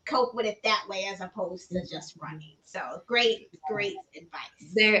 cope with it that way as opposed to just running. So great advice.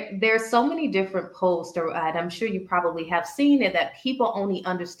 There's so many different posts, and I'm sure you probably have seen it, that people only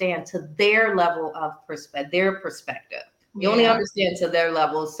understand to their level of their perspective. You only understand to their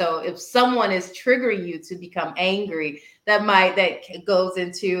level. So if someone is triggering you to become angry, that goes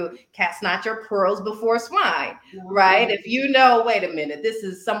into cast not your pearls before swine, right? If wait a minute,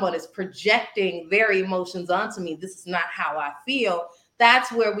 someone is projecting their emotions onto me. This is not how I feel.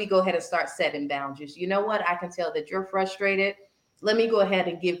 That's where we go ahead and start setting boundaries. You know what? I can tell that you're frustrated. Let me go ahead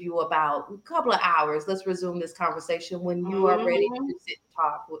and give you about a couple of hours. Let's resume this conversation when you are ready to sit and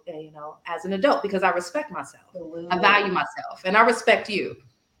talk, as an adult, because I respect myself. I value myself, and I respect you.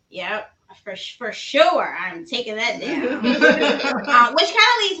 Yep, for sure. I'm taking that down. Which kind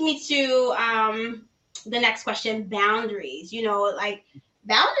of leads me to the next question: boundaries.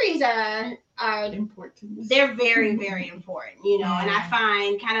 Boundaries are important. They're very, very important, and I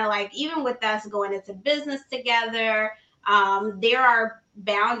find kind of like, even with us going into business together, there are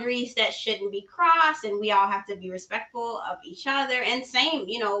boundaries that shouldn't be crossed, and we all have to be respectful of each other. And same,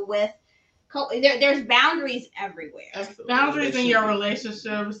 with there's boundaries everywhere. Absolutely. Boundaries in your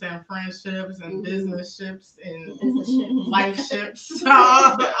relationships and friendships and business ships and life ships.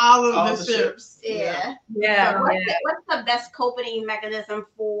 all of the ships. Yeah. What's the best coping mechanism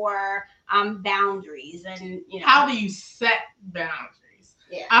for boundaries? And how do you set boundaries?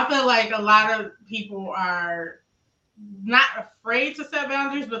 Yeah. I feel like a lot of people are not afraid to set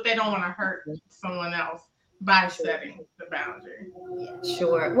boundaries, but they don't want to hurt someone else by setting the boundary.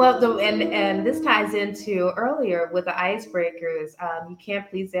 Sure. Well, and this ties into earlier with the icebreakers. You can't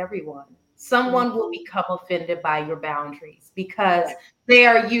please everyone. Someone will become offended by your boundaries because they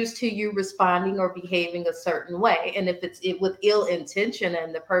are used to you responding or behaving a certain way. And if it's with ill intention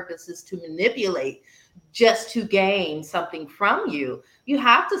and the purpose is to manipulate just to gain something from you, you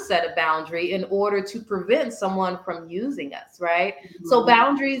have to set a boundary in order to prevent someone from using us, right? Mm-hmm. So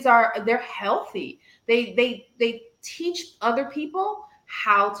boundaries they're healthy. They teach other people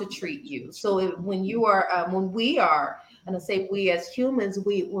how to treat you. So when we are, and I say we as humans,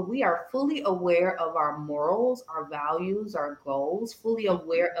 when we are fully aware of our morals, our values, our goals, fully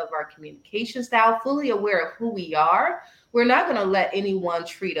aware of our communication style, fully aware of who we are, we're not going to let anyone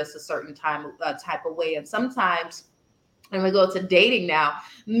treat us a certain type of way. And sometimes, and we go to dating now,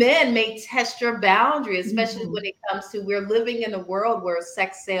 men may test your boundary, especially when it comes to, we're living in a world where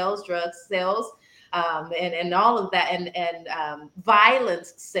sex sells, drugs sells, and all of that, and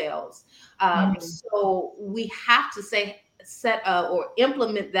violence sells. So we have to set or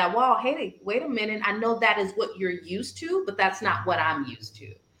implement that wall. Hey, wait a minute. I know that is what you're used to, but that's not what I'm used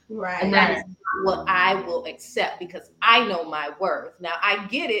to. Right. And that is what I will accept because I know my worth. Now, I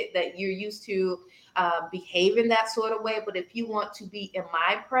get it that you're used to behaving that sort of way, but if you want to be in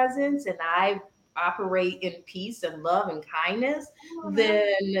my presence and I operate in peace and love and kindness,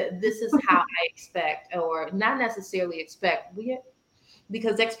 then this is how I expect, or not necessarily expect,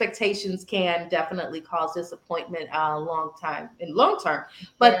 because expectations can definitely cause disappointment long term.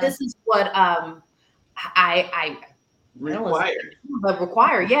 But this is what I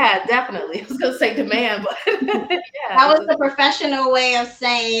require. Yeah, definitely. I was gonna say demand, but that was the professional way of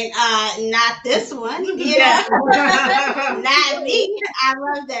saying not this one. Yeah. Not me. I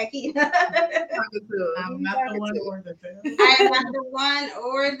love that, Keena. I'm not the one or the two. I am not the one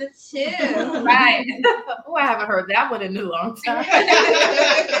or the two. Right. Oh, I haven't heard that one in a long time.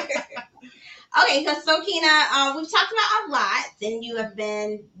 Okay, so Keena, we've talked about a lot, and you have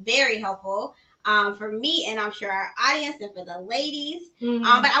been very helpful. For me, and I'm sure our audience, and for the ladies.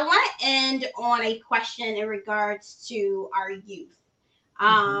 But I want to end on a question in regards to our youth.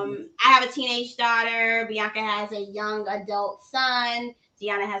 I have a teenage daughter. Bianca has a young adult son.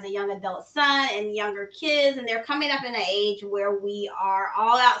 Deanna has a young adult son and younger kids, and they're coming up in an age where we are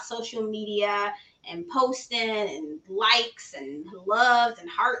all out social media. and posting and likes and loves and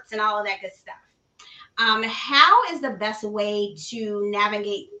hearts and all of that good stuff. How is the best way to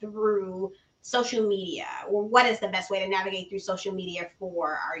navigate through social media, or what is the best way to navigate through social media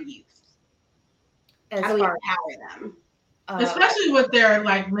for our youth? How do we empower them? Especially with their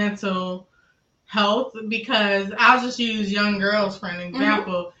like mental health, because I'll just use young girls for an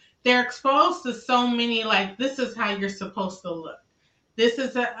example. Mm-hmm. They're exposed to so many, like, this is how you're supposed to look. This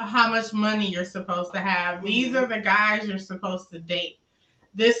is how much money you're supposed to have. Mm-hmm. These are the guys you're supposed to date.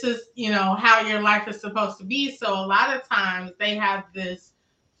 This is, how your life is supposed to be. So a lot of times they have this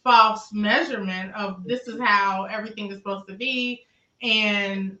false measurement of this is how everything is supposed to be.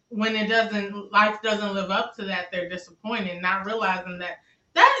 And when life doesn't live up to that, they're disappointed, not realizing that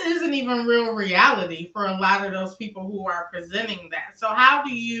isn't even real reality for a lot of those people who are presenting that. So how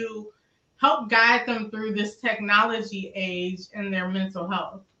do you help guide them through this technology age and their mental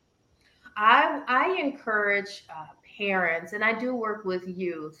health? I encourage parents, and I do work with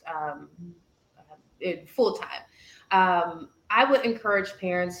youth in full time. I would encourage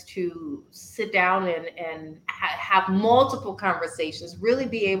parents to sit down and have multiple conversations, really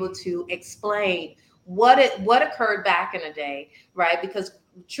be able to explain what occurred back in the day, right? Because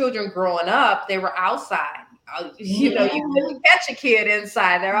children growing up, they were outside. You couldn't catch a kid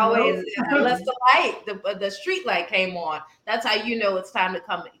inside. They're always, unless the street light came on. That's how it's time to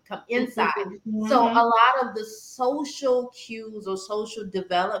come inside. Mm-hmm. So a lot of the social cues or social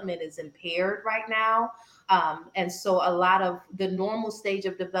development is impaired right now. And so a lot of the normal stage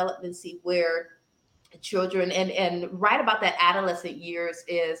of development, where children and right about that adolescent years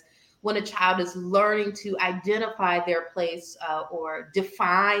is when a child is learning to identify their place or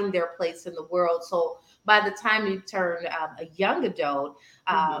define their place in the world. So by the time you turn a young adult,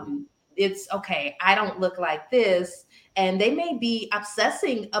 it's okay, I don't look like this. And they may be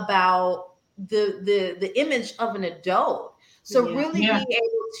obsessing about the image of an adult. So really being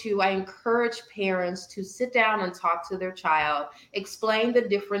able to, I encourage parents to sit down and talk to their child, explain the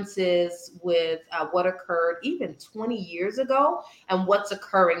differences with what occurred even 20 years ago and what's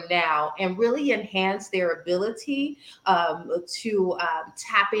occurring now, and really enhance their ability to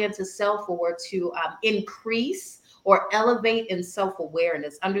tap into self, or to increase or elevate in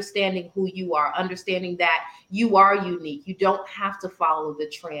self-awareness, understanding who you are, understanding that you are unique. You don't have to follow the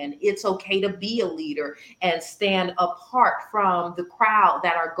trend. It's okay to be a leader and stand apart from the crowd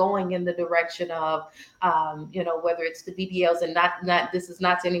that are going in the direction of, whether it's the BBLs, and not this is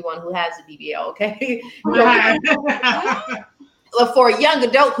not to anyone who has a BBL, okay? For a young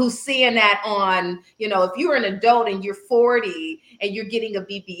adult who's seeing that on, if you're an adult and you're 40 and you're getting a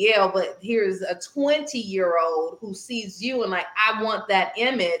BBL, but here's a 20-year-old who sees you and like, I want that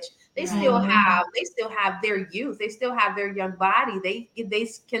image. They still have their youth. They still have their young body. They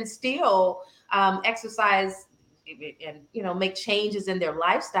can still exercise and make changes in their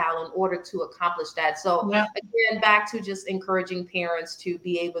lifestyle in order to accomplish that. So again, back to just encouraging parents to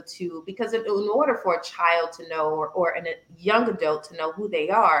be able to, because in order for a child to know, or a young adult to know who they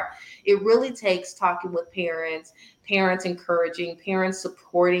are, it really takes talking with parents encouraging, parents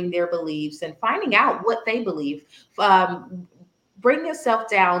supporting their beliefs and finding out what they believe. Bring yourself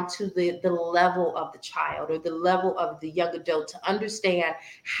down to the level of the child or the level of the young adult to understand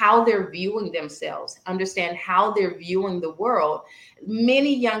how they're viewing themselves, understand how they're viewing the world.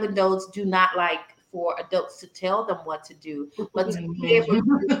 Many young adults do not like for adults to tell them what to do, but to be able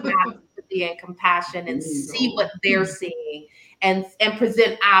to have empathy and compassion and see what they're seeing and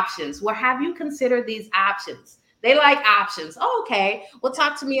present options. Well, have you considered these options? They like options. Oh, okay. Well,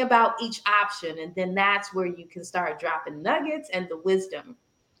 talk to me about each option. And then that's where you can start dropping nuggets and the wisdom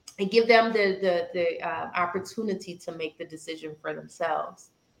and give them the opportunity to make the decision for themselves.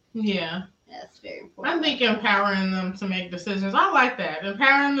 Yeah. That's very important. I think empowering them to make decisions. I like that.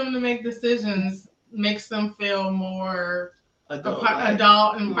 Empowering them to make decisions makes them feel more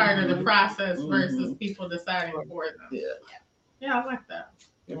adult and part of the process versus people deciding for them. Yeah, I like that.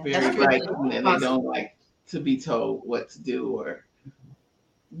 They're very bright and they don't like to be told what to do or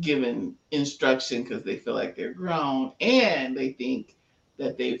given instruction because they feel like they're grown and they think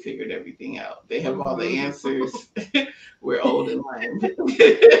that they figured everything out. They have all the answers. We're old and lame.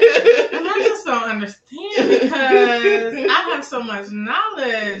 And I just don't understand because I have so much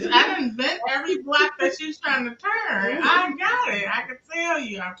knowledge. I done bent every block that she's trying to turn. I got it. I can tell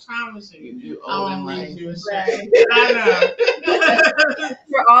you. I promise you. You old and lame. I know.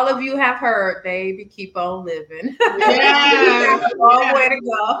 For all of you have heard, baby, keep on living. Yeah. Long way to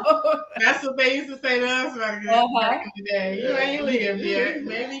go. That's what they used to say to us back in the day. You ain't lived yet.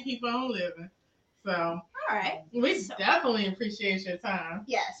 Baby, keep on living. So, All right. we definitely appreciate your time.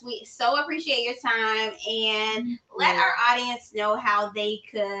 Yes, we so appreciate your time, and let our audience know how they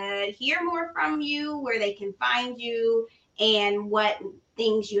could hear more from you, where they can find you, and what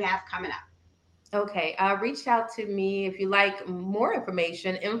things you have coming up. Okay, reach out to me if you like more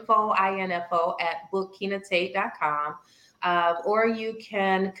information, info at bookkenatate.com. Or you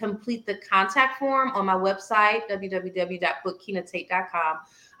can complete the contact form on my website, www.bookkenatate.com.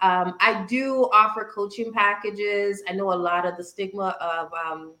 I do offer coaching packages. I know a lot of the stigma of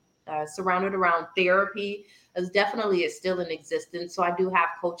surrounded around therapy is still in existence. So I do have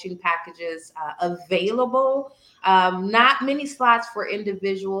coaching packages available. Not many slots for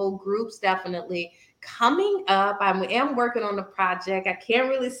individual groups, definitely. Coming up, I am working on a project. I can't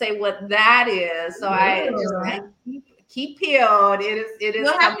really say what that is. So I keep peeled. It is.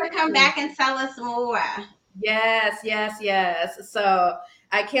 You'll have to come back and tell us more. Yes. So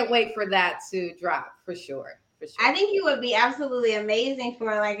I can't wait for that to drop for sure. I think you would be absolutely amazing for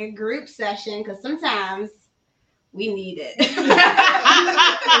like a group session, because sometimes we need it.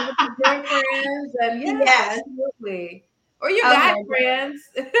 Girlfriends and yes, absolutely. Or you got friends.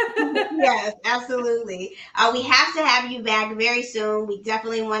 Yes, absolutely. We have to have you back very soon. We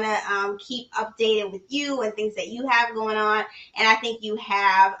definitely want to keep updated with you and things that you have going on. And I think you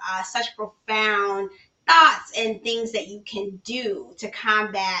have such profound thoughts and things that you can do to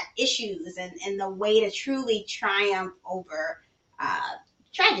combat issues and the way to truly triumph over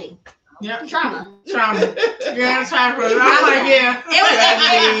tragedy. Yeah, trauma. You're gonna try for it. I'm like, yeah.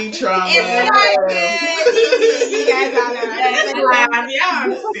 Tragedy, trauma. It's not good. You guys all know.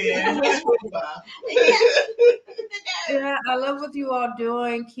 Yeah, I love what you all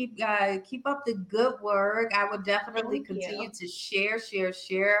doing. Keep up the good work. I would definitely continue to share.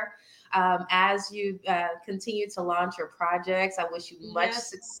 As you continue to launch your projects. I wish you much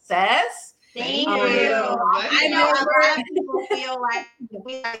success. Thank you. I know a lot of people feel like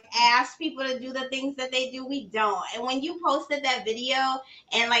we ask people to do the things that they do. We don't. And when you posted that video,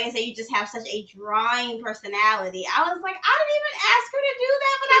 and like I said, you just have such a drawing personality. I was like, I didn't even ask her to do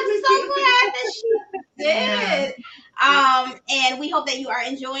that, but I'm so glad that she did. And we hope that you are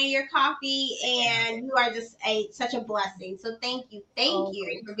enjoying your coffee, and you are just such a blessing. So thank you for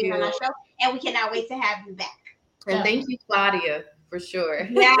being on our show, and we cannot wait to have you back. And thank you, Claudia. For sure.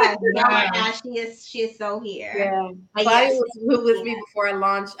 Yes. Oh my gosh, she is so here. Yeah. Claudia was with me before I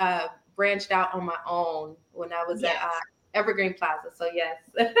branched out on my own when I was at Evergreen Plaza. So yes.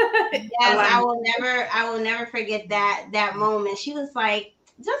 I will never forget that moment. She was like,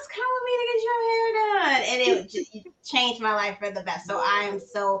 just come with me to get your hair done. And it changed my life for the best. So I am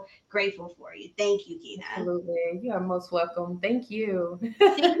so grateful for you. Thank you, Keena. Absolutely. You are most welcome. Thank you. See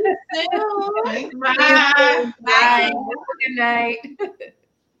you soon. Bye. Bye. Good night.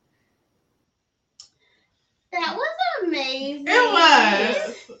 That was amazing. It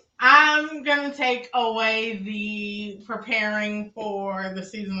was. I'm going to take away the preparing for the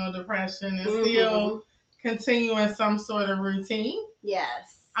seasonal depression and still continue in some sort of routine.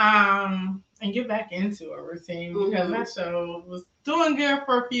 Yes. And get back into a routine because that show was doing good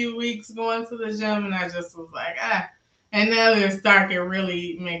for a few weeks going to the gym, and I just was like, and now that it's dark, it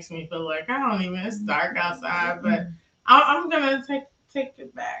really makes me feel like it's dark outside, but I'm gonna take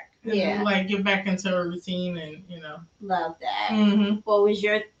it back and like get back into a routine and love that. What was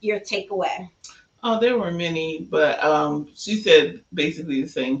your takeaway? Oh, there were many, but she said basically the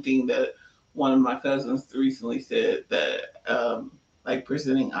same thing that one of my cousins recently said, that like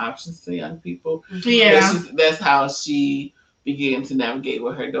presenting options to young people. Yeah, that's how she began to navigate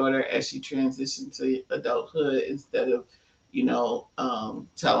with her daughter as she transitioned to adulthood, instead of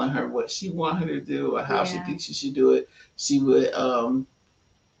telling her what she wanted her to do or how she thinks she should do it. She would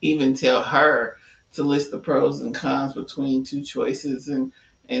even tell her to list the pros and cons between two choices and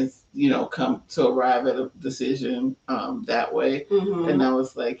come to arrive at a decision that way. And I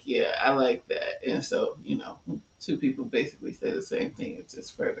was like, yeah, I like that. And so, two people basically say the same thing. It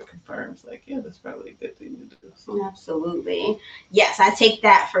just further confirms, like, yeah, that's probably a good thing to do. So. Absolutely. Yes, I take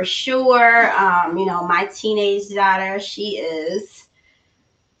that for sure. My teenage daughter, she is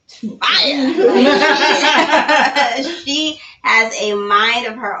fire. She has a mind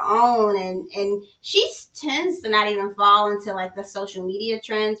of her own, and she tends to not even fall into like the social media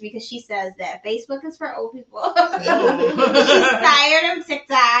trends, because she says that Facebook is for old people. She's tired of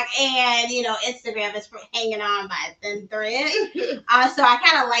TikTok, and Instagram is hanging on by a thin thread. So I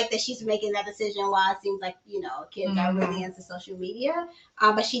kind of like that she's making that decision while it seems like kids are really into social media,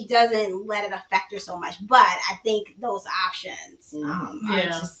 but she doesn't let it affect her so much. But I think those options are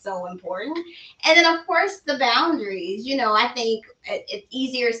just so important. And then of course the boundaries. I think it's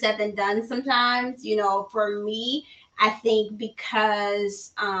easier said than done sometimes. For me, I think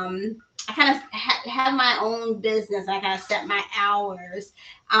because I kind of have my own business. I kind of set my hours.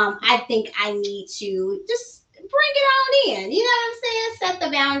 I think I need to just bring it on in. You know what I'm saying? Set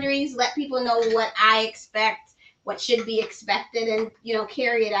the boundaries. Let people know what I expect, what should be expected, and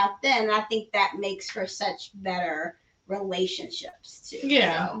carry it out. Then I think that makes for such better relationships too.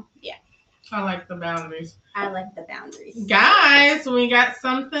 Yeah. So, yeah. I like the boundaries. I like the boundaries. Guys, we got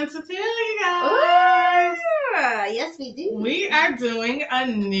something to tell you guys. Ooh, yes, we do. We are doing a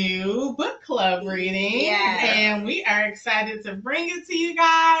new book club reading. Yes. And we are excited to bring it to you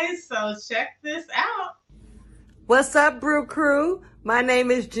guys. So check this out. What's up, Brew Crew? My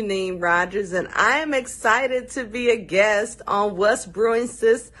name is Janine Rogers, and I am excited to be a guest on What's Brewing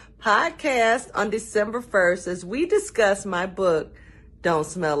Sis podcast on December 1st as we discuss my book, Don't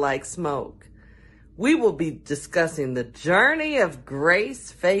Smell Like Smoke. We will be discussing the journey of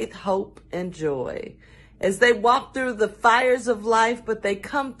grace, faith, hope, and joy as they walk through the fires of life, but they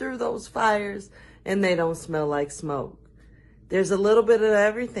come through those fires and they don't smell like smoke. There's a little bit of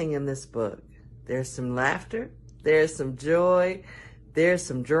everything in this book. There's some laughter, there's some joy, there's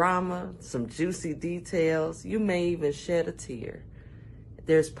some drama, some juicy details. You may even shed a tear.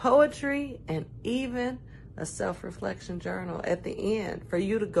 There's poetry and even a self-reflection journal at the end for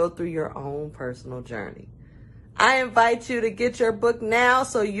you to go through your own personal journey. I invite you to get your book now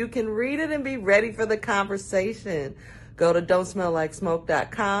so you can read it and be ready for the conversation. Go to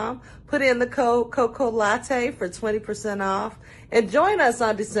don'tsmelllikesmoke.com, put in the code Cocoa Latte for 20% off, and join us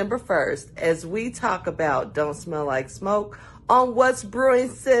on December 1st as we talk about Don't Smell Like Smoke on What's Brewing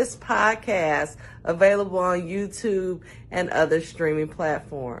Sis podcast, available on YouTube and other streaming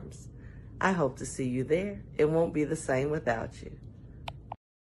platforms. I hope to see you there. It won't be the same without you.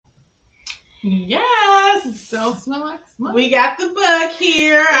 Yes. Don't smell like smoke. We got the book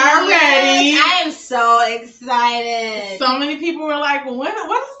here already. Yes, I am so excited. So many people were like, what is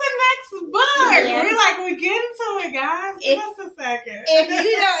the next book? Yes. We're like, we get into it, guys. Give us a second. If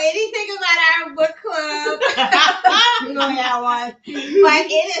you know anything about our book club, you know that one. But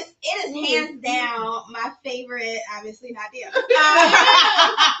it is hands down my favorite, obviously not the other.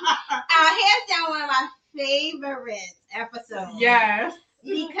 Hands down one of my favorite episodes. Yes.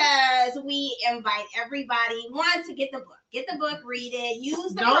 Because we invite everybody, one, to get the book, read it,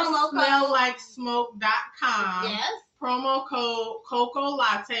 use the promo code. Don'tSmellLikeSmoke.com. Yes. Promo code Cocoa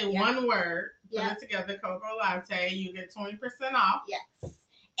Latte, one word. Put Yep. it together, Cocoa Latte. You get 20% off. Yes.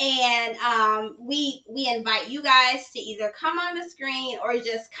 And we invite you guys to either come on the screen or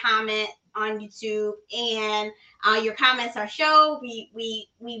just comment on YouTube, and your comments are shown. We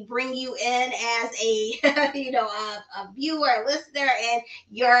bring you in as a a viewer, a listener, and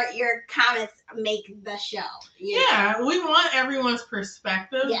your comments make the show. Yeah, we want everyone's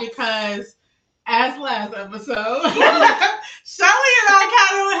perspective because, as last episode, Shelly and I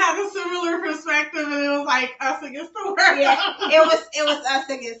kind of had a similar perspective, and it was like us against the world. Yeah, it was us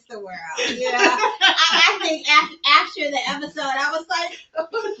against the world. Yeah, I think after the episode, I was like,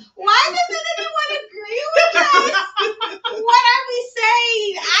 why doesn't anyone agree with us? What are we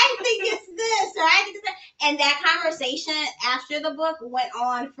saying? I think it's this, or I think it's that. And that conversation after the book went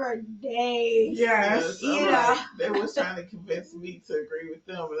on for days. Yes, They was trying to convince me to agree with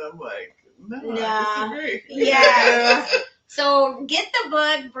them, and I'm like, no, Nah. I disagree. Yeah. So get the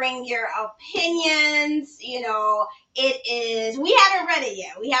book, bring your opinions. It is, we haven't read it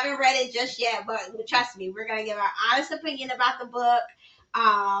yet. We haven't read it just yet, but trust me, we're going to give our honest opinion about the book.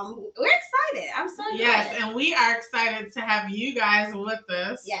 We're excited. I'm so excited. Yes, and we are excited to have you guys with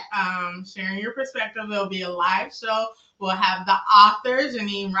us. Yes. Sharing your perspective. There'll be a live show. We'll have the author,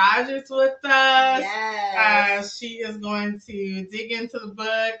 Janine Rogers, with us. Yes. She is going to dig into the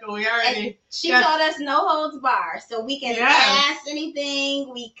book. And she told us no holds bar, so we can ask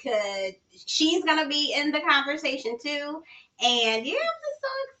anything. She's going to be in the conversation too. And yeah, I'm just so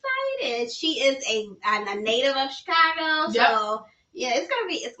excited. She is a native of Chicago, so yeah, it's gonna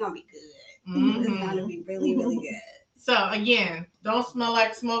be good. Mm-hmm. It's gonna be really, really good. So again,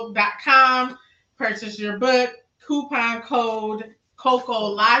 don'tsmelllikesmoke.com. Purchase your book. Coupon code Cocoa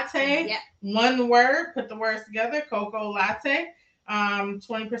Latte. Yep. One word. Put the words together. Cocoa Latte.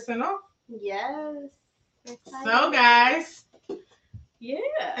 20% off. Yes. So guys, yeah.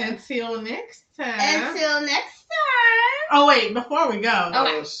 until next time. Until next time. Oh wait, before we go.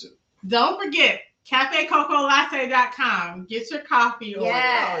 Okay. Don't forget, cafecocolatte.com. Get your coffee order.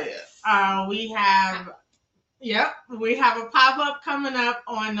 Yes. We have a pop-up coming up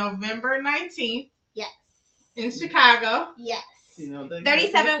on November 19th. Yes. In Chicago. Yes.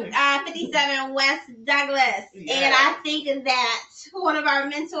 3757 West Douglas. Yes. And I think that one of our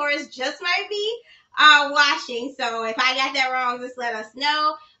mentors just might be watching. So if I got that wrong, just let us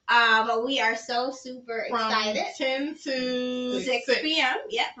know. But we are so super excited. From 10 to 6 p.m.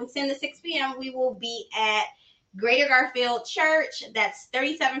 Yeah, from 10 to 6 p.m. we will be at Greater Garfield Church. That's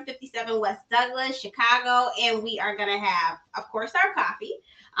 3757 West Douglas, Chicago. And we are going to have, of course, our coffee.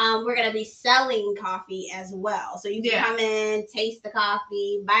 We're going to be selling coffee as well. So you can come in, taste the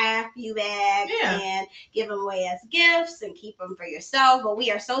coffee, buy a few bags, and give them away as gifts and keep them for yourself. But we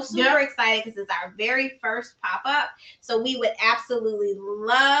are so super excited because it's our very first pop-up. So we would absolutely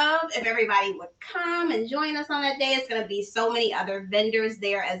love if everybody would come and join us on that day. It's going to be so many other vendors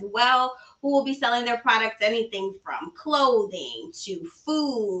there as well who will be selling their products, anything from clothing to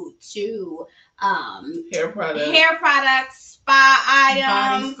food to hair products, spa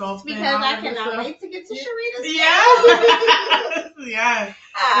items, because I cannot wait to get to Sharita's. Yes.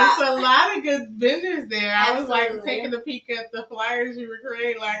 There's a lot of good vendors there. I was like taking a peek at the flyers you were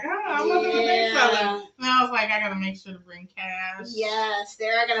creating, like, I wasn't a big seller. And I was like, I gotta make sure to bring cash. Yes,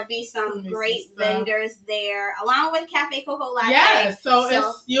 there are gonna be some great vendors there, along with Cafe Coco Latte. Yes,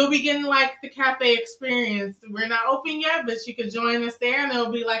 so you'll be getting like the cafe experience. We're not open yet, but you can join us there, and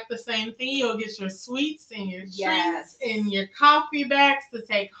it'll be like the same thing. You'll get your sweets and your treats and your coffee bags to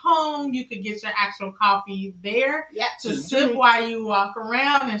take home. You could get your actual coffee there to sip while you walk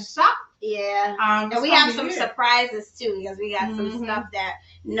around and shop. Yeah. And we have some surprises too, because we got some stuff that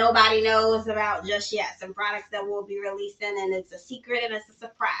nobody knows about just yet. Some products that we'll be releasing, and it's a secret and it's a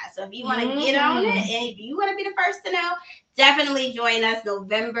surprise. So if you want to get on it and if you want to be the first to know, definitely join us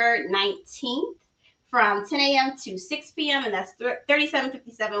November 19th from 10 a.m. to 6 p.m. And that's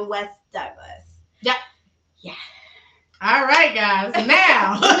 3757 West Douglas. Yeah. Yeah. All right, guys.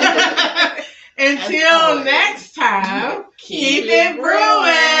 Now, until next time, keep it brewing.